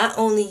 Not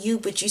only you,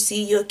 but you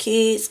see your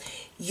kids.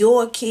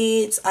 Your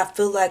kids, I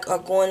feel like, are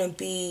going to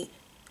be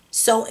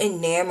so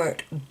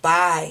enamored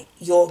by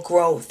your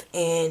growth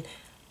and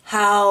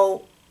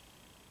how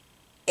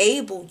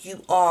able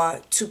you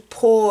are to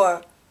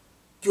pour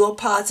your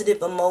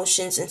positive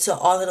emotions into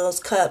all of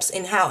those cups,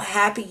 and how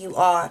happy you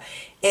are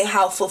and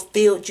how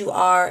fulfilled you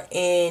are.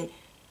 And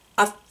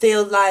I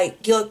feel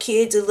like your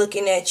kids are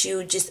looking at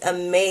you just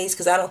amazed,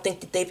 because I don't think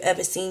that they've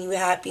ever seen you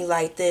happy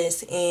like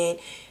this. And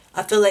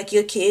I feel like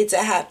your kids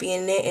are happy,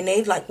 and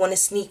they like want to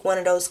sneak one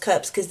of those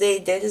cups, because they're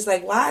just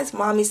like, why is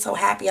mommy so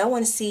happy? I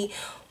want to see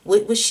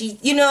what was she,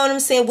 you know what I'm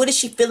saying? What is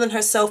she filling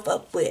herself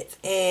up with?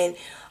 And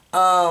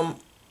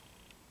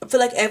I feel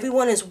like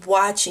everyone is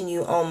watching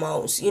you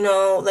almost, you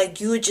know, like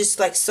you were just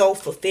like so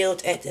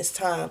fulfilled at this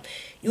time.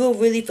 You were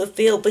really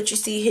fulfilled, but you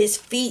see his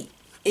feet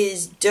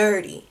is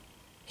dirty.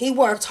 He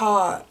worked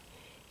hard.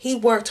 He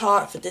worked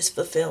hard for this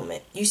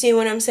fulfillment. You see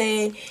what I'm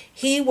saying?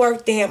 He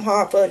worked damn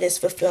hard for this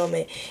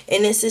fulfillment.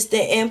 And this is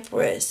the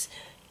Empress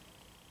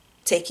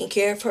taking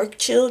care of her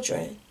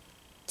children.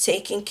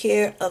 Taking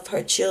care of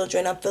her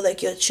children. I feel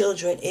like your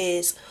children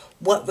is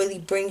what really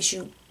brings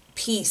you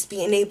peace.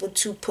 Being able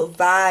to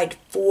provide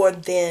for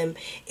them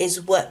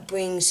is what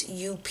brings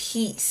you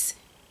peace.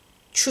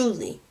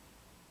 Truly.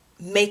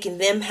 Making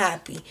them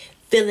happy.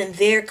 Filling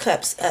their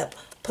cups up.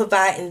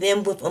 Providing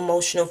them with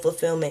emotional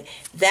fulfillment.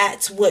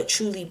 That's what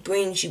truly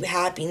brings you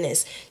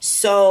happiness.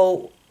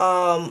 So,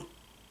 I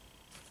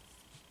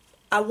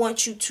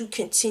want you to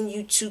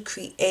continue to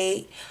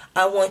create.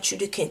 I want you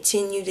to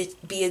continue to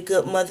be a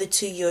good mother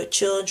to your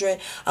children.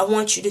 I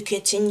want you to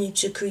continue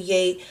to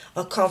create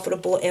a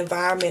comfortable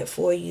environment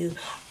for you.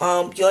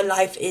 Your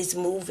life is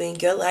moving.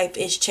 Your life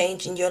is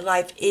changing. Your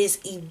life is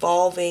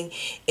evolving.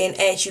 And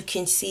as you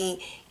can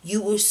see,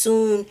 you will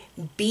soon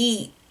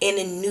be in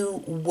a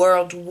new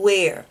world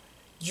where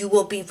you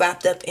will be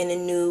wrapped up in a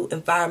new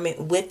environment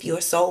with your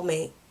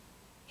soulmate.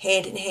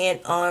 Hand in hand,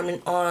 arm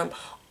in arm,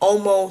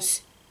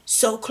 almost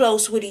so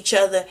close with each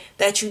other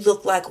that you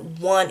look like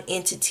one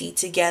entity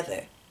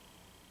together.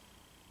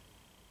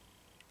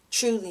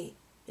 Truly,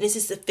 this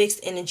is the fixed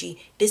energy.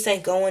 This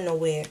ain't going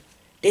nowhere.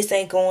 This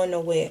ain't going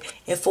nowhere.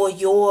 And for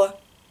your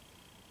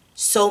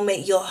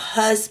soulmate, your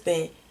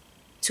husband,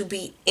 to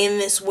be in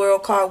this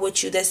world card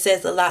with you, that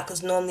says a lot,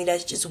 because normally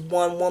that's just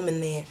one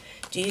woman there.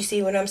 Do you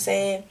see what I'm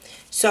saying?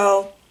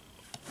 So,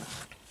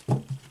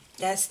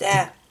 that's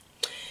that.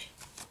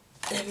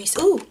 Let me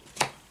see. Ooh.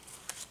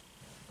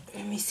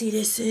 Let me see.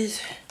 This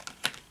is...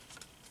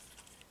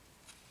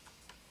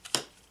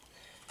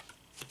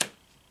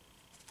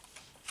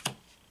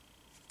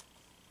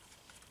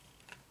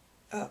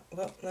 Oh,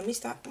 well, let me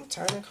stop. I'm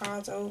turning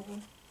cards over.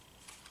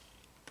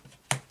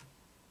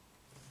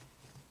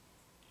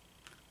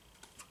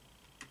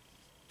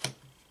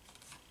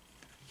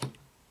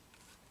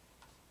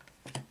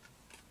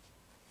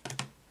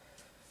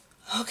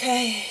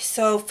 Okay,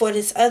 so for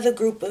this other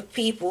group of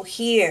people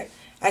here,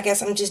 I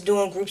guess I'm just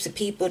doing groups of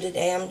people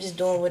today. I'm just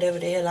doing whatever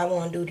the hell I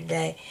want to do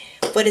today.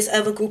 For this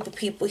other group of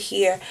people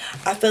here,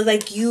 I feel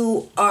like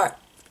you are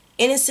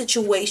in a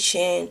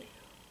situation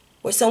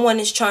where someone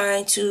is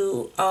trying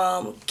to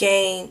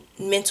gain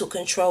mental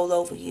control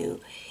over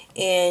you.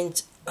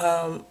 And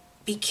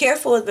be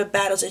careful of the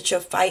battles that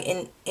you're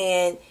fighting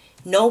and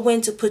know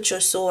when to put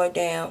your sword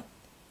down.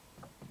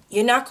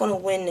 You're not going to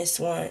win this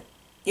one.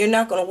 You're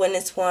not going to win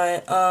this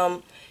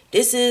one.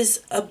 This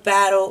is a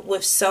battle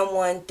with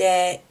someone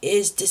that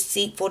is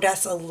deceitful,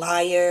 that's a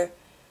liar,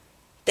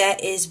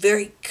 that is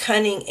very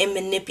cunning and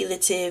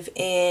manipulative,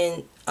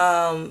 and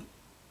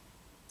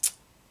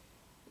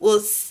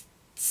will,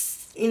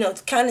 you know,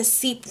 kind of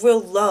seep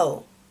real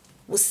low.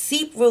 Will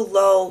seep real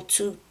low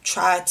to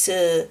try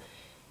to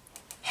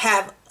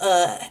have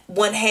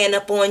one hand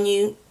up on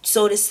you,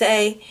 so to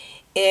say.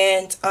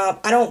 And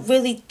I don't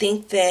really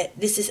think that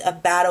this is a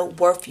battle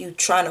worth you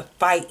trying to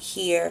fight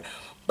here.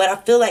 But I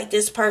feel like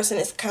this person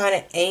has kind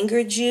of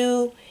angered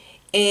you.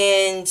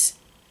 And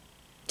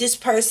this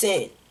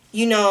person,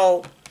 you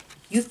know,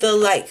 you feel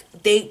like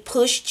they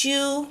pushed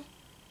you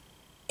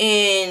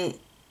and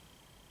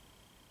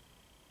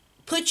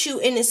put you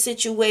in a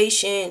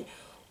situation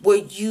where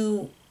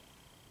you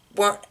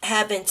weren't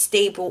having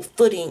stable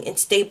footing and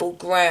stable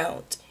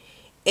ground.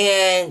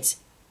 And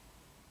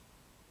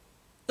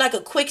like a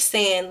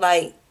quicksand,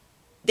 like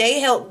they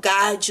help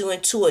guide you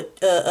into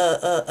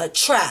a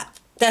trap.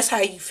 That's how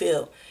you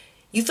feel.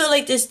 You feel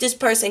like this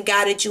person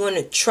guided you in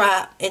a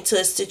trap, into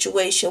a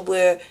situation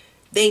where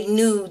they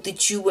knew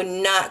that you were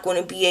not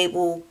going to be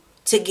able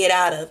to get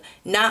out of.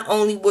 Not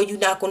only were you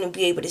not going to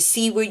be able to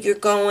see where you're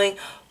going,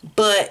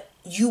 but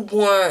you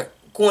weren't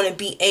going to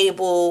be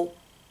able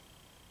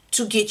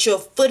to get your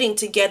footing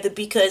together,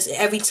 because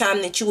every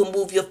time that you would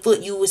move your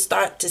foot, you would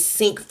start to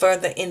sink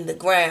further in the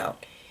ground.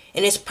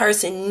 And this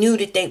person knew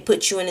that they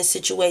put you in a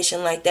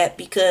situation like that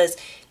because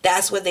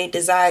that's where they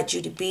desired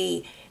you to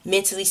be,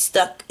 mentally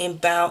stuck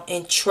and bound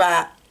and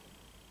trapped,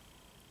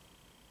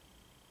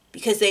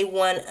 because they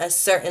want a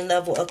certain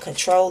level of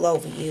control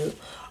over you.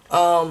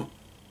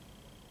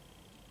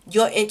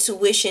 Your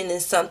intuition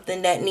is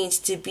something that needs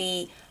to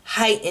be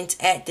heightened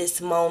at this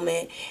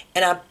moment.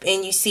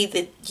 And you see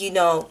that, you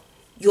know,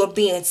 you're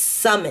being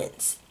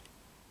summoned.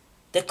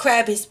 The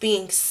crab is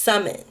being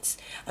summoned.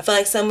 I feel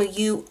like some of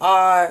you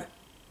are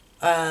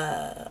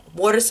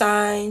water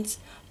signs,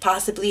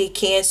 possibly a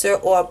Cancer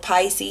or a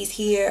Pisces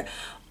here,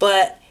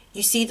 but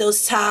you see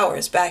those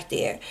towers back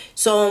there.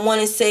 So I want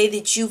to say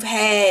that you've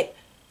had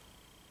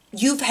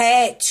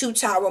 2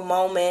 tower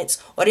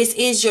moments, or this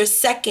is your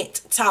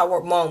 2nd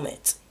tower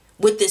moment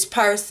with this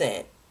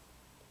person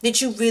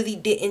that you really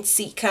didn't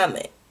see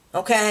coming.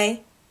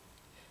 Okay?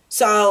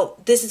 So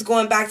this is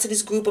going back to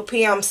this group up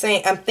here. I'm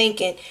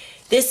thinking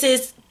this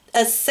is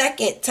a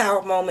 2nd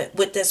tower moment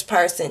with this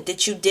person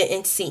that you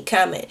didn't see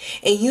coming.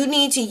 And you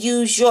need to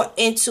use your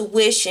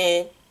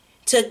intuition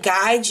to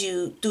guide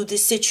you through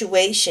this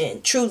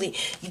situation. Truly.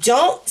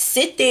 Don't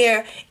sit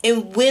there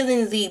and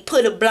willingly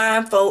put a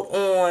blindfold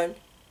on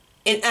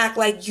and act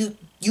like you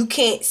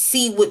can't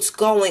see what's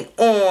going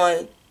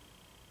on.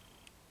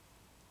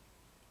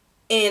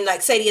 And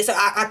like say to yourself,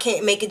 I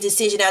can't make a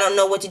decision. I don't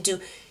know what to do.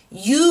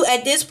 You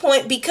at this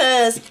point,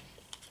 because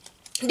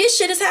this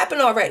shit has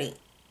happened already.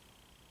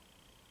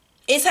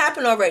 It's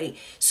happened already.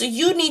 So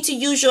you need to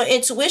use your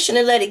intuition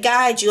and let it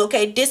guide you.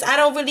 Okay, I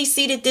don't really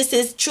see that this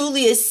is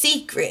truly a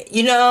secret,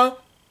 you know.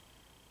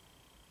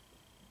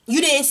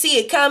 You didn't see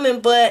it coming,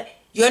 but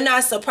you're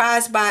not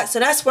surprised by it. So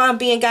that's why I'm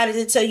being guided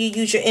to tell you,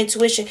 use your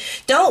intuition.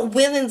 Don't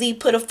willingly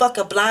put a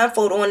fucking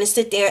blindfold on and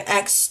sit there and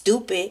act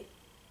stupid.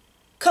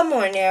 Come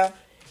on now.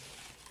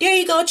 There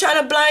you go,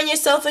 trying to blind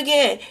yourself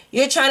again.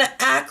 You're trying to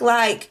act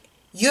like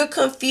you're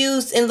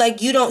confused and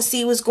like you don't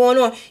see what's going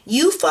on.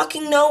 You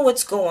fucking know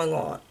what's going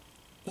on.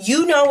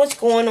 You know what's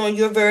going on.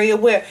 You're very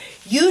aware.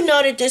 You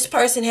know that this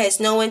person has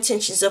no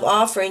intentions of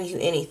offering you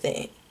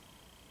anything.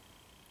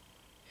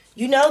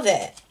 You know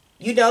that.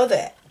 You know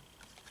that.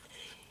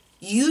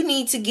 You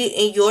need to get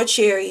in your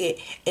chariot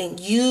and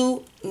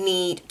you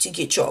need to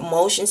get your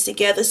emotions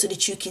together so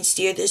that you can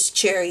steer this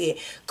chariot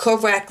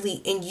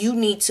correctly, and you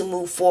need to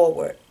move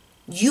forward.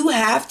 You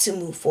have to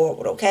move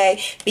forward,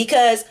 okay?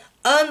 Because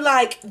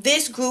unlike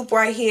this group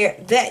right here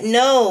that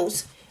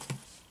knows,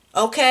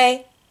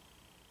 okay,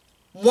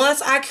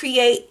 once I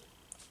create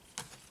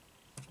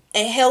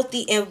a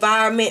healthy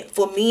environment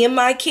for me and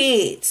my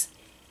kids,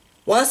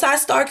 once I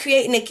start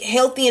creating a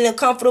healthy and a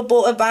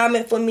comfortable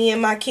environment for me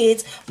and my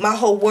kids, my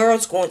whole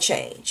world's going to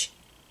change.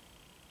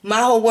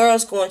 My whole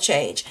world's going to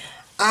change.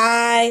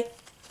 I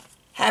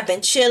have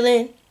been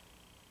chilling,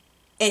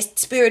 and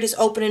Spirit is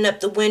opening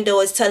up the window.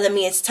 It's telling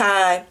me it's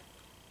time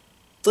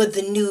for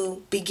the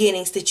new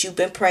beginnings that you've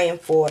been praying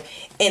for.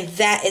 And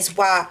that is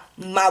why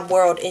my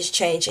world is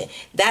changing.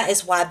 That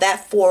is why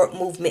that forward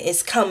movement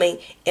is coming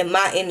in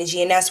my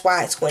energy. And that's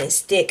why it's going to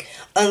stick.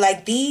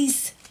 Unlike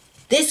this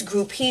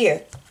group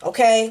here,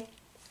 okay?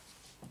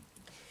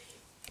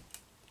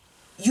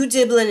 You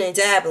dibbling and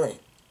dabbling.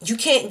 You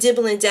can't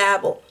dibble and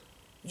dabble.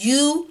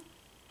 You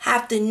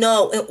have to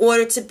know, in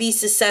order to be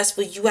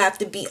successful, you have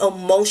to be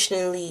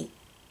emotionally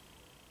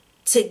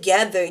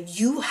together.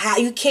 You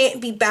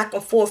can't be back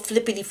and forth,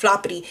 flippity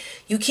floppity.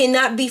 You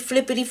cannot be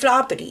flippity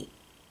floppity.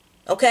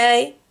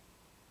 Okay?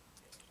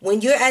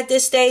 When you're at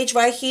this stage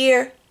right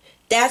here,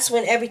 that's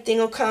when everything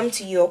will come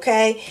to you,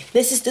 okay?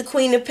 This is the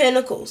Queen of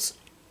Pentacles.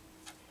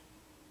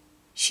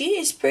 She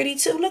is pretty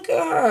too. Look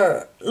at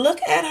her.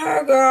 Look at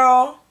her,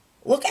 girl.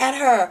 Look at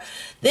her.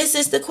 This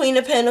is the Queen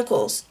of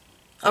Pentacles.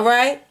 All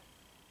right?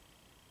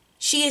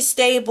 She is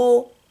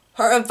stable.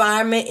 Her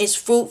environment is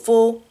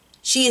fruitful.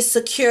 She is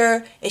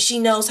secure, and she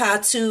knows how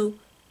to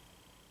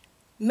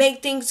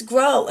make things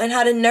grow and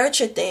how to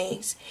nurture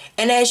things.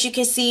 And as you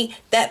can see,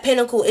 that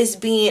pentacle is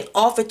being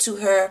offered to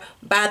her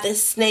by the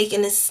snake,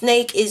 and the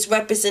snake is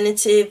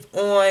representative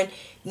on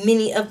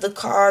many of the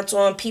cards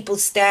on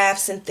people's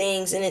staffs and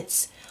things, and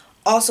it's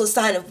also a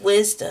sign of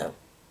wisdom.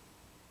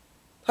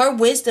 Her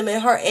wisdom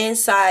and her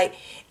insight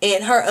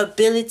and her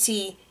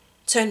ability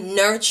to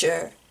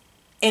nurture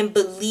and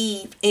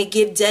believe and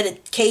give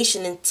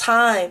dedication and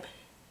time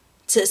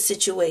to a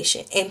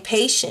situation and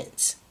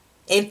patience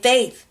and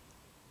faith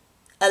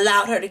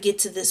allowed her to get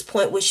to this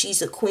point where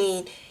she's a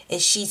queen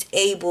and she's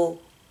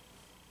able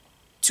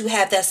to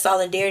have that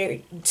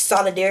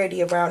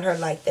solidarity around her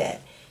like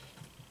that.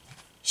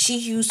 She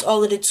used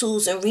all of the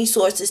tools and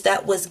resources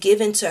that was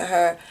given to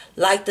her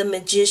like the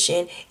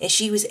magician, and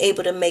she was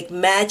able to make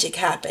magic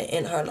happen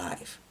in her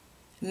life.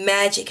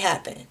 Magic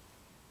happen.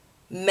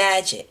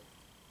 Magic.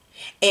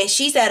 And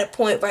she's at a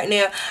point right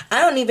now,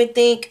 I don't even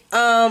think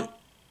that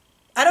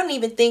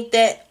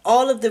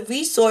all of the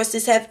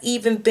resources have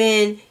even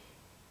been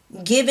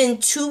given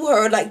to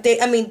her. Like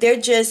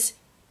they're just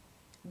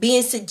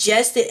being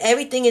suggested.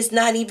 Everything is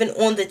not even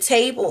on the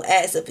table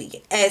as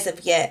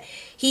of yet.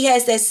 He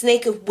has that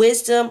snake of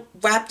wisdom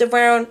wrapped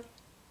around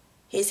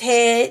his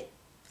head.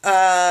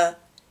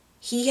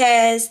 He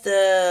has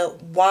the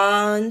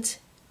wand.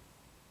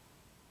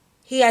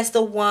 He has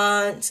the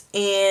wand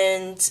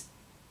and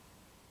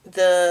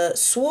the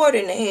sword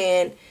in the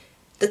hand.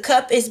 The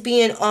cup is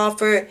being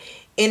offered,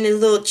 and the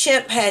little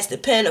chimp has the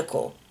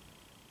pentacle.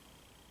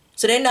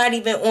 So they're not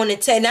even on the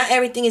table. Not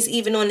everything is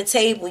even on the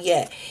table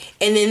yet.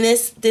 And then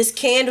this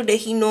candle that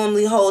he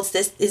normally holds,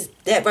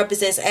 that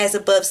represents as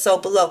above, so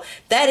below.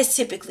 That is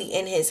typically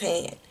in his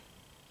hand.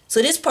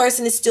 So this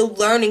person is still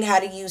learning how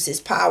to use his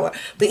power.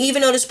 But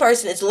even though this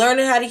person is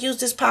learning how to use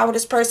this power,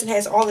 this person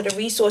has all of the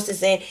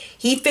resources, and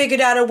he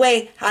figured out a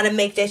way how to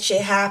make that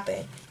shit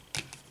happen.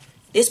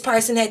 This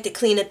person had to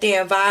clean up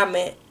their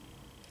environment.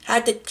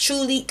 Had to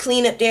truly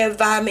clean up their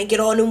environment, get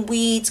all them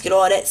weeds, get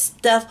all that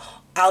stuff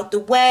out the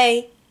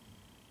way.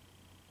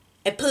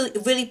 And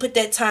really put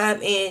that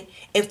time in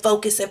and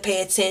focus and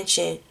pay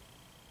attention.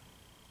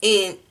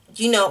 And,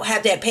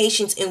 have that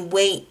patience and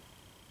wait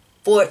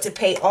for it to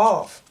pay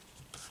off.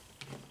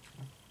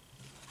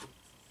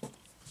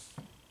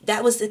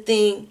 That was the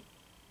thing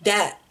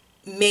that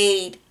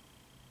made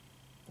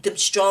them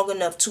strong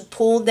enough to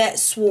pull that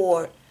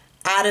sword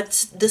out of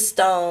the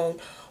stone.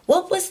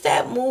 What was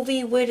that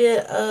movie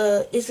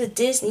where it's a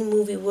Disney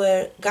movie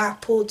where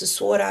God pulled the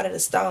sword out of the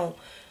stone?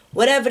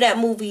 Whatever that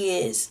movie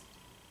is.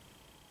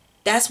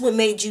 That's what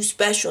made you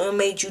special and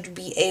made you to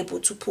be able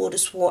to pull the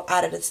sword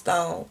out of the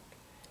stone.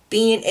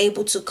 Being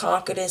able to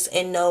conquer this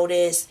and know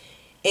this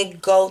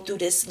and go through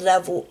this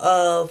level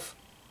of,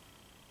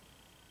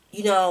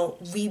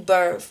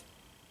 rebirth.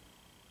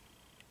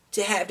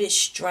 To have this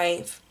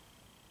strength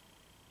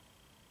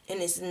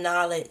and this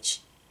knowledge.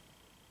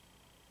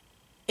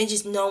 And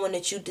just knowing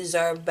that you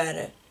deserve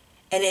better.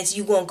 And as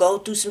you're going to go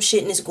through some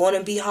shit and it's going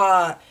to be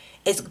hard.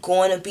 It's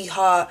going to be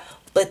hard.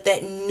 But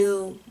that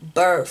new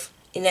birth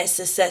and that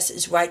success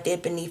is right there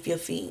beneath your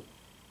feet.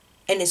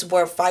 And it's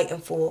worth fighting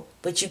for.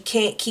 But you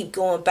can't keep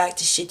going back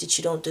to shit that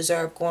you don't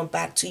deserve going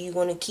back to. You're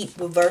going to keep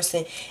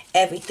reversing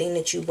everything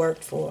that you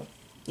worked for.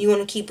 You're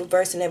going to keep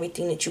reversing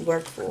everything that you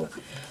worked for.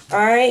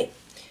 Alright?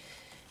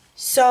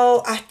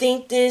 So, I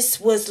think this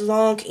was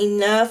long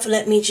enough.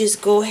 Let me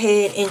just go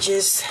ahead and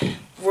just,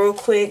 real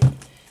quick,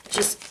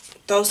 just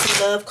throw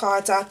some love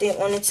cards out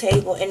there on the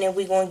table. And then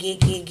we're going to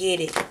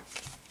get it.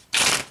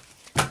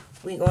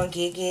 We're going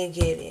to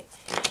get it.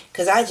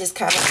 Because I just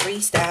kind of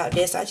freestyled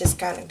this. I just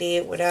kind of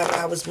did whatever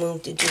I was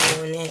moved to do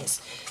on this.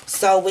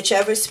 So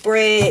whichever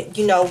spread,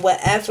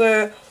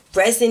 whatever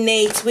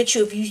resonates with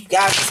you. If you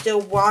guys are still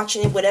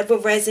watching it, whatever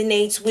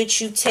resonates with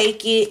you,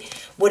 take it.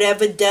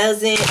 Whatever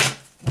doesn't,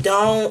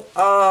 don't.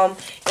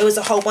 It was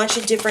a whole bunch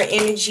of different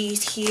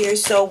energies here.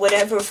 So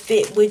whatever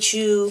fit with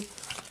you,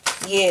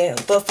 yeah.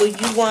 But for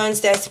you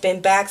ones that's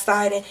been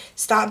backsliding,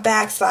 stop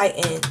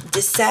backsliding.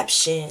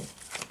 Deception.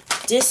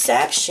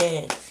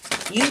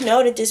 You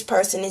know that this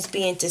person is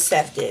being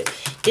deceptive.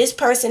 This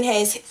person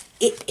has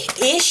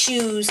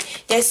issues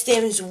that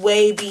stems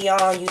way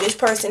beyond you. This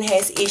person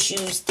has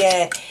issues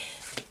that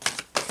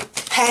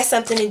has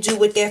something to do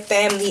with their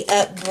family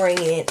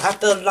upbringing. I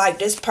feel like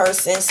this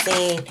person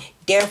seen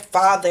their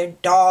father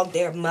dog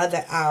their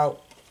mother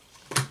out.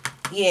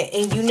 Yeah,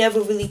 and you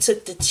never really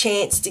took the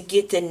chance to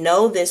get to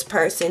know this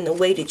person the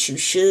way that you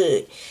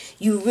should.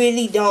 You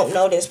really don't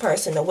know this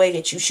person the way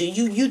that you should.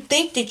 You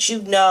think that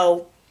you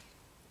know.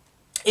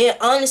 And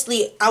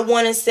honestly, I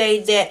want to say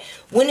that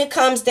when it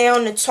comes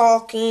down to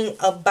talking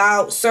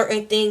about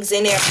certain things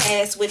in their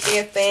past with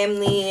their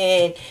family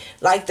and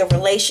like the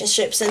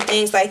relationships and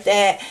things like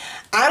that,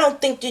 I don't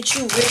think that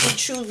you really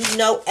truly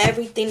know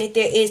everything that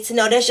there is to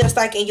know. That's just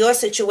like in your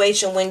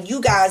situation when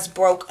you guys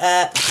broke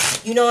up.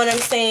 You know what I'm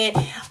saying?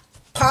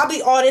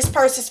 Probably all this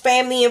person's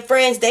family and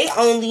friends, they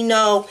only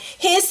know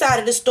his side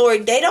of the story.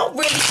 They don't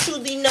really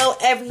truly know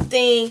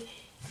everything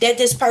that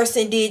this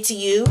person did to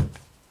you.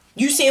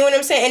 You see what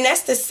I'm saying? And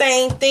that's the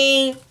same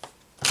thing.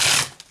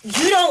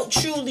 You don't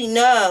truly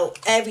know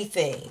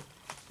everything.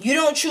 You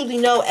don't truly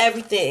know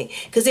everything.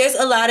 Because there's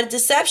a lot of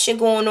deception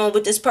going on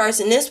with this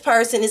person. This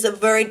person is a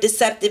very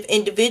deceptive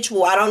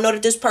individual. I don't know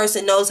that this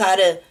person knows how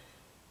to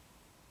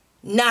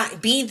not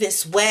be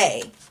this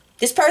way.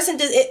 This person,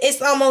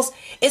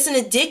 it's an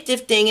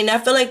addictive thing. And I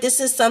feel like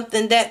this is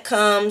something that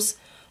comes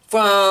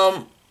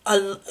from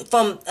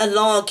a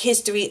long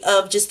history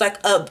of just like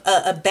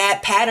a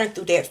bad pattern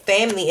through their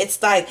family.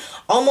 It's like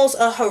almost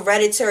a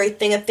hereditary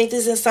thing. I think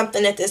this is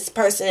something that this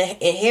person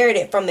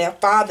inherited from their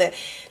father.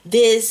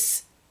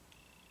 This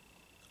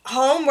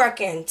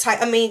homewrecking type,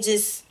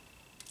 just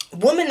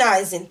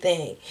womanizing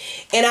thing.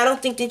 And I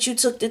don't think that you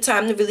took the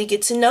time to really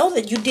get to know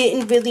that. You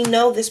didn't really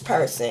know this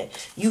person.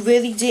 You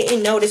really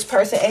didn't know this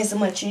person as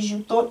much as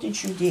you thought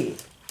that you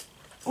did.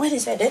 What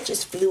is that? That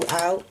just flew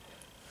out.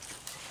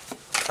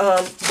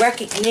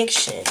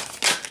 Recognition.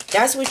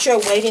 That's what you're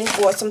waiting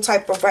for, some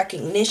type of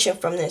recognition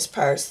from this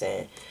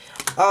person.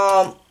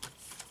 And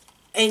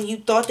you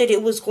thought that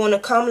it was going to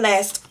come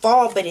last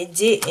fall, but it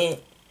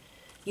didn't.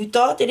 You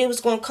thought that it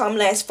was going to come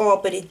last fall,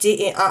 but it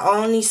didn't.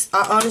 I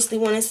honestly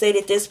want to say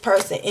that this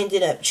person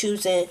ended up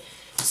choosing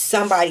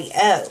somebody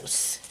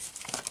else.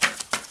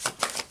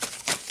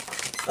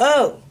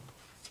 Oh.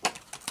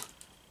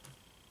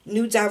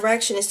 New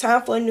direction. It's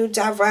time for a new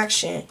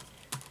direction.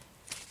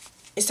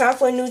 It's time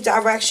for a new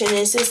direction.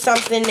 This is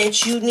something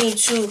that you need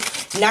to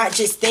not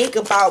just think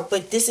about,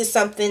 but this is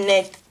something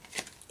that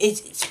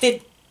is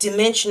fifth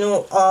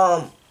dimensional.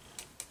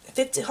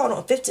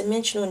 Fifth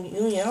dimensional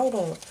union. Hold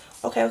on.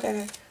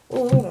 Okay.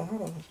 Ooh, hold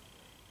on.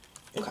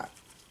 Okay.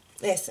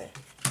 Listen.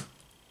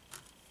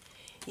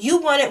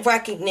 You wanted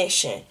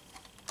recognition.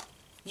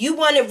 You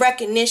wanted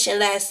recognition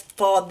last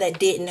fall that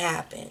didn't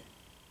happen.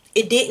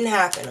 It didn't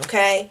happen,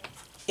 okay?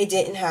 It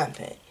didn't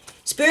happen.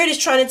 Spirit is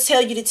trying to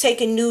tell you to take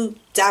a new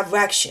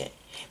direction.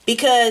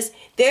 Because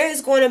there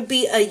is going to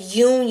be a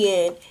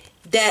union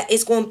that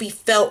is going to be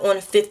felt on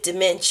the fifth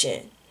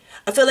dimension.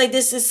 I feel like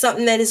this is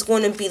something that is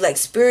going to be like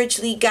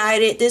spiritually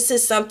guided. This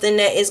is something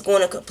that is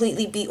going to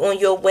completely be on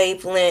your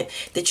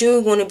wavelength, that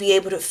you're going to be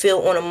able to feel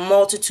on a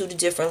multitude of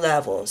different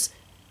levels.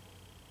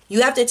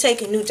 You have to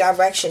take a new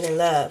direction in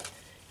love.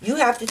 You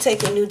have to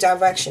take a new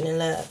direction in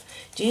love.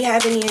 Do you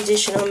have any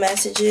additional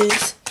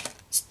messages?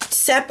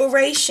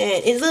 Separation.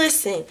 And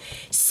listen,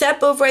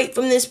 separate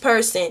from this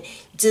person.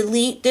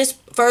 Delete this.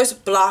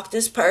 First, block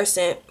this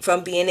person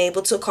from being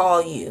able to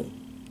call you.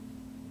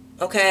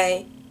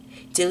 Okay?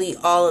 Delete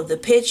all of the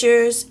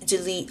pictures.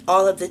 Delete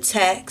all of the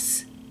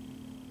texts.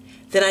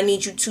 Then I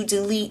need you to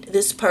delete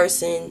this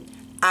person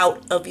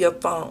out of your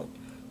phone.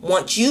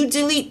 Once you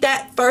delete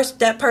that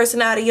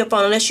person out of your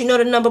phone, unless you know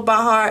the number by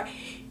heart,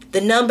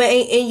 the number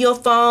ain't in your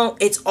phone.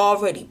 It's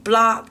already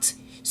blocked.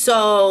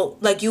 So,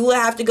 like, you will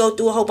have to go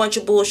through a whole bunch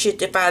of bullshit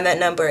to find that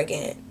number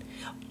again.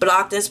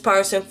 Block this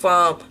person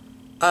from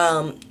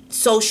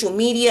social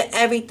media,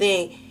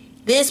 everything.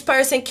 This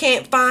person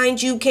can't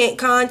find you, can't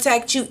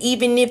contact you,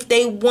 even if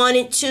they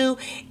wanted to,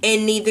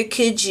 and neither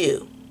could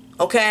you.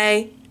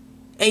 Okay?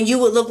 And you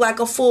would look like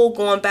a fool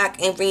going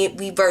back and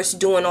reverse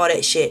doing all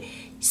that shit.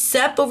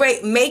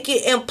 Separate, make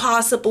it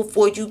impossible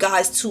for you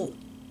guys to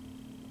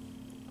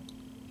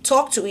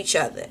talk to each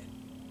other.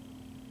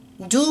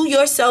 Do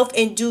yourself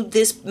and do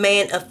this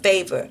man a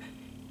favor.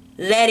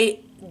 Let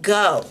it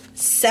go.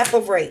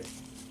 Separate.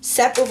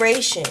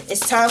 Separation.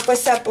 It's time for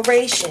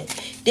separation.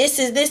 This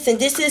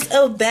is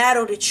a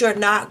battle that you're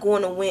not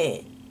going to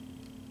win.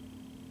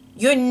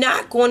 You're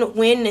not going to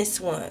win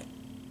this one.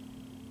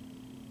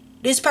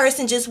 This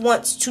person just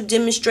wants to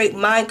demonstrate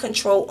mind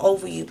control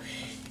over you.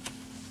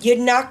 You're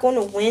not going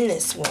to win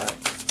this one.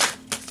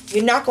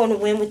 You're not going to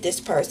win with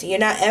this person. You're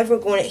not ever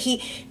going to.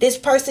 This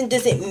person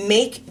doesn't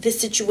make the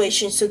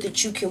situation so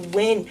that you can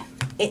win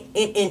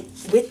in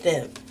with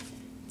them.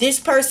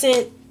 This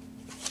person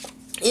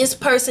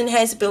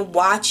has been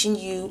watching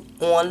you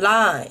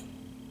online.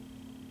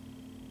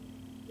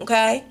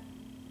 Okay?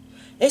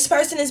 This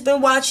person has been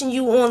watching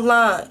you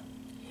online.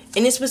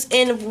 And this was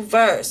in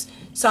reverse.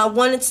 So I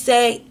wanted to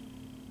say,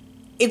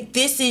 if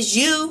this is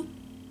you,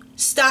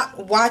 stop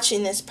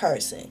watching this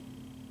person.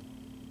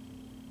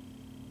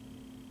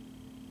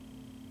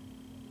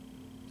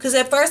 Because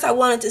at first I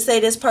wanted to say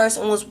this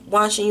person was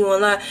watching you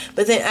online.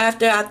 But then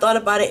after I thought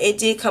about it, it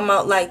did come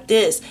out like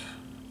this.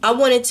 I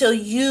want to tell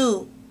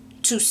you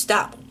to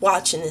stop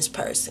watching this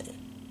person.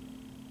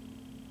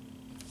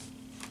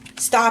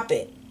 Stop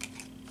it.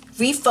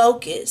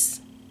 Refocus.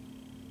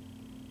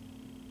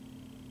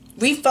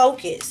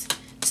 Refocus.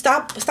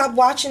 Stop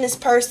watching this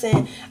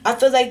person. I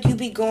feel like you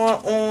be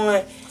going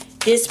on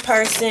this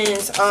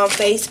person's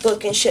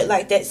Facebook and shit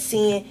like that,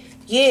 seeing,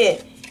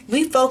 yeah,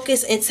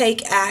 refocus and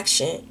take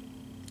action.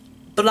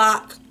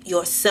 Block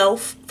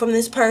yourself from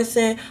this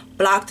person.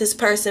 Block this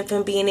person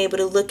from being able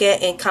to look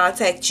at and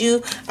contact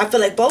you. I feel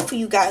like both of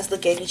you guys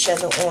look at each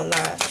other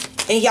online.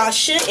 And y'all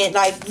shouldn't.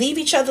 Like, leave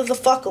each other the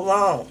fuck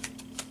alone.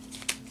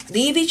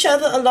 Leave each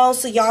other alone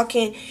so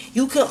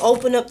you can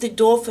open up the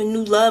door for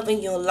new love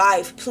in your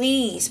life.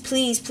 Please,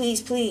 please,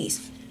 please,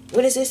 please.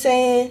 What is it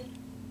saying?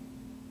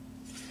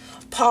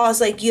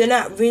 Pause. Like, you're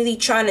not really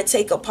trying to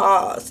take a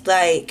pause.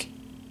 Like,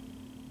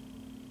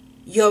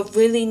 you're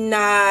really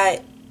not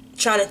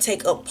trying to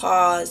take a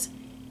pause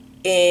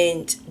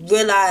and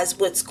realize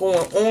what's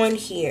going on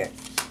here.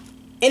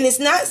 And it's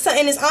not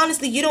something, it's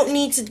honestly, you don't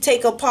need to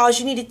take a pause.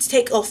 You need to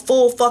take a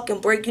full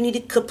fucking break. You need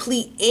a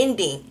complete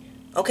ending.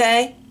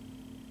 Okay?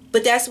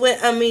 But that's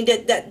what, I mean,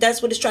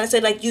 that's what it's trying to say.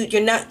 Like,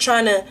 you're not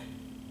trying to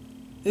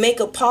make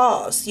a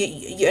pause.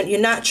 You're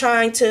not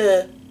trying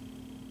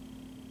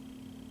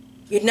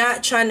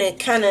to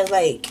kind of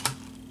like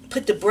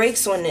put the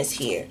brakes on this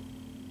here.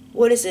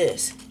 What is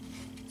this?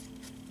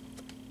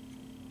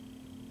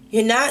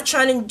 You're not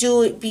trying to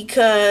do it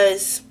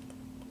because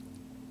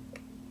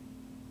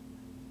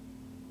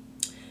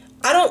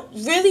I don't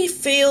really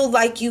feel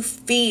like you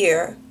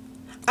fear.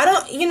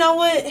 You know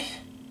what?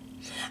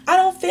 I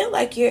don't feel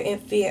like you're in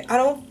fear. I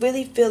don't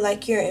really feel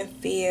like you're in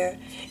fear.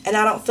 And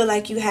I don't feel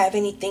like you have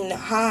anything to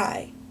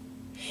hide.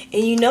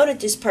 And you know that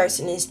this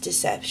person is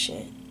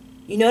deception.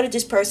 You know that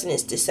this person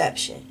is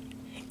deception.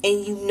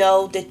 And you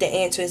know that the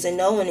answer is a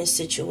no in this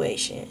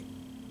situation.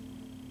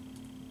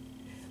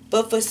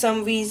 But for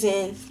some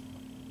reason,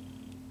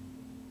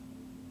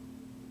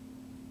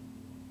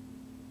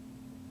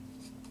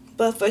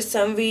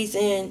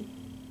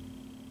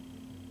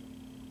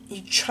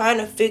 you're trying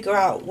to figure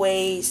out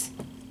ways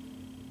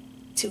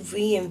to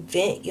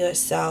reinvent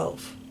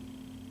yourself.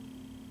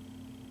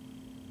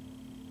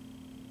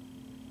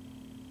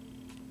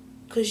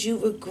 Because you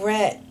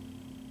regret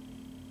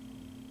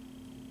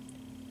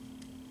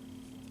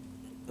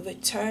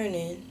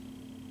returning.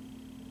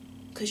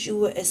 Because you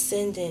were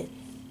ascendant.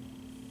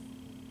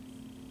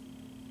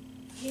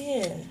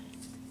 Yeah.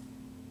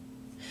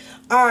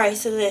 Alright,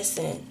 so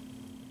listen.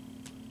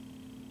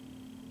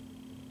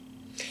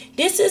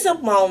 This is a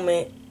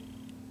moment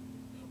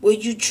where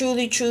you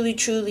truly, truly,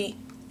 truly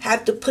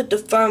have to put the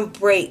firm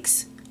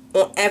brakes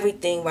on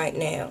everything right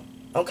now.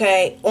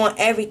 Okay? On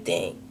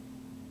everything.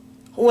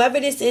 Whoever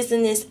this is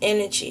in this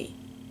energy.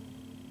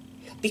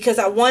 Because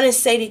I want to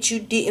say that you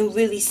didn't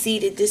really see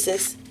that this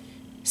is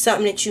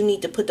something that you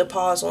need to put the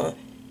pause on.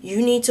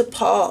 You need to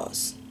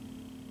pause.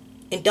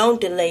 And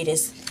don't delay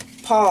this.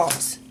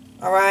 Pause.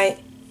 Alright?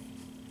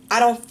 I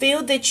don't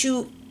feel that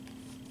you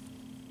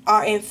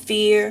are in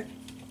fear.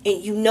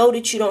 And you know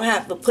that you don't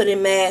have to put a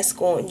mask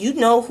on. You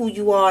know who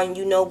you are and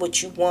you know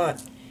what you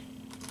want.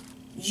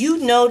 You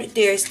know that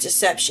there's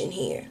deception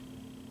here.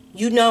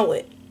 You know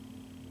it.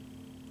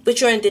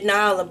 But you're in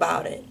denial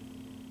about it.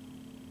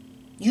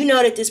 You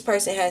know that this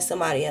person has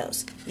somebody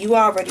else. You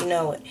already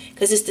know it.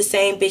 Because it's the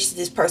same bitch that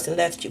this person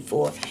left you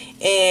for.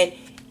 And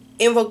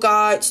in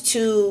regards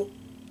to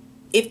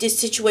if this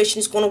situation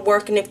is going to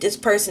work and if this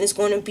person is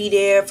going to be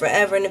there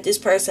forever and if this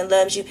person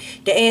loves you,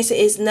 the answer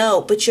is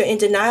no. But you're in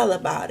denial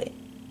about it.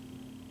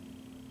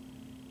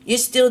 You're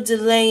still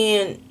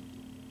delaying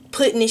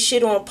putting this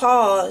shit on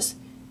pause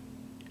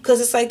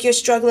because it's like you're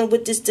struggling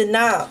with this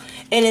denial.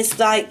 And it's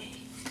like,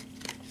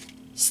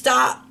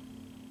 stop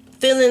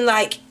feeling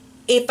like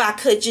if I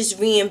could just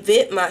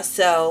reinvent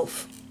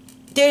myself.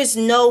 There's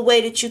no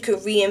way that you could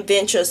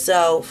reinvent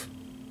yourself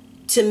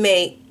to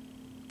make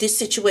this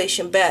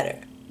situation better.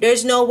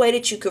 There's no way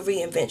that you could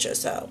reinvent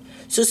yourself.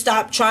 So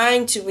stop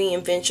trying to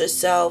reinvent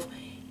yourself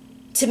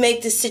to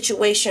make this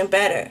situation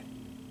better.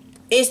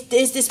 Is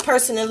this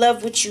person in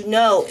love with you?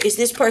 No. Is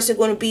this person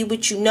going to be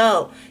with you?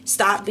 No.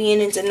 Stop being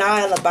in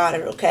denial about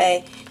it,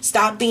 okay?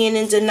 Stop being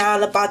in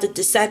denial about the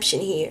deception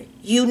here.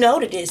 You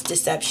know that there's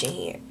deception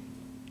here.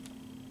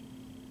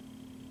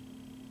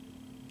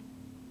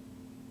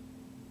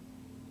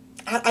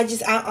 I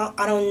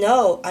don't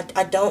know.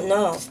 I don't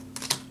know.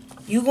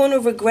 You're going to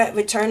regret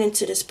returning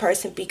to this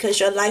person because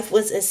your life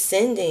was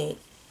ascending.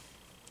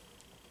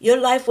 Your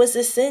life was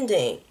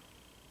ascending.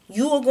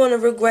 You are going to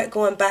regret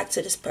going back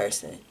to this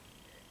person.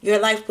 Your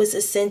life was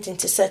ascending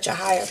to such a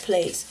higher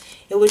place.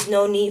 There was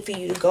no need for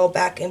you to go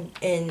back and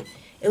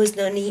it was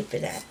no need for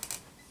that.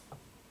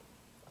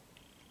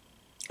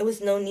 It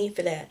was no need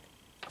for that.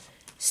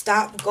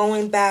 Stop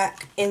going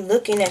back and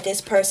looking at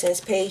this person's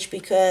page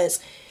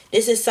because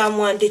this is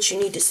someone that you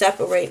need to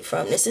separate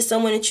from. This is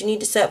someone that you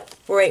need to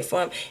separate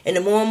from. And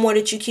the more and more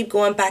that you keep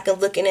going back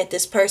and looking at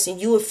this person,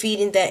 you are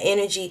feeding that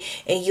energy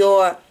and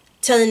you're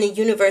telling the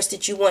universe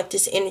that you want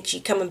this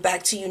energy coming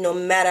back to you no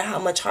matter how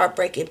much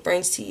heartbreak it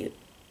brings to you.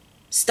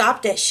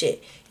 Stop that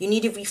shit. You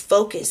need to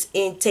refocus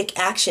and take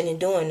action in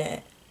doing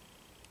that.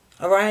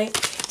 Alright?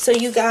 So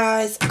you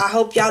guys, I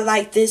hope y'all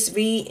like this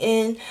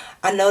reading.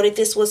 I know that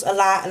this was a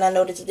lot and I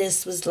know that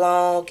this was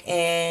long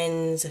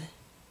and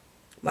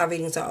my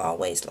readings are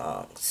always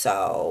long.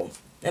 So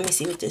let me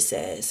see what this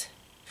says.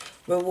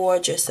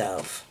 Reward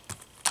yourself.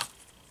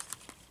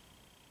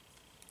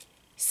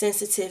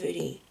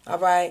 Sensitivity.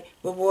 Alright?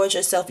 Reward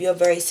yourself. You're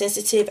very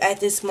sensitive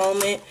at this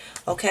moment.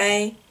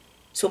 Okay?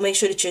 So make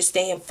sure that you're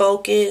staying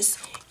focused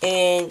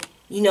and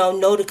You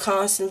know to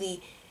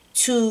constantly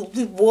to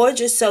reward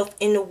yourself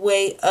in the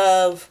way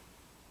of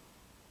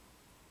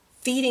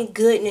feeding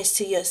goodness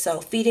to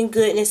yourself, feeding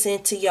goodness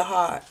into your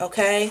heart,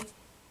 okay?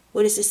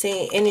 What is it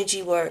saying?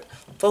 Energy work.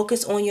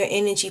 Focus on your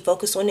energy.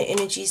 Focus on the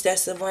energies that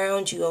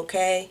surround you,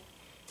 okay?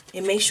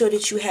 And make sure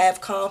that you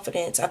have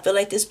confidence. I feel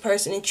like this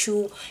person that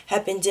you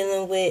have been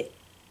dealing with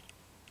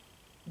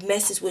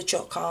messes with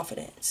your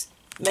confidence.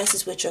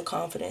 Messes with your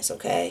confidence,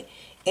 okay?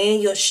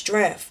 And your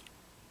strength.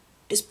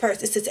 This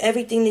person says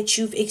everything that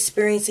you've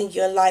experienced in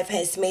your life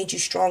has made you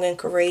strong and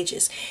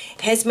courageous.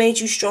 Has made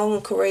you strong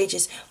and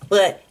courageous.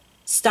 But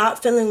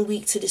stop feeling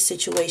weak to the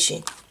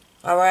situation.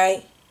 All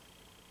right?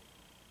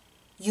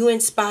 You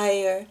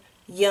inspire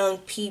young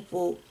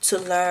people to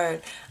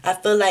learn. I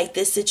feel like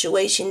this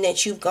situation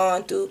that you've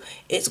gone through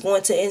is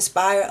going to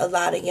inspire a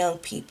lot of young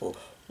people.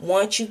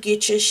 Once you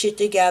get your shit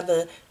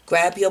together,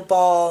 grab your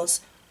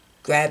balls,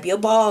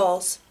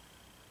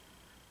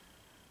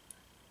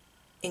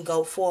 and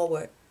go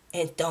forward.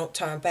 And don't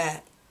turn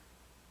back.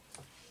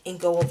 And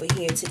go over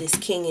here to this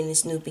king in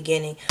this new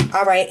beginning.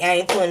 All right, I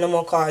ain't pulling no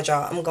more cards,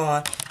 y'all. I'm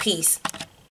gone. Peace.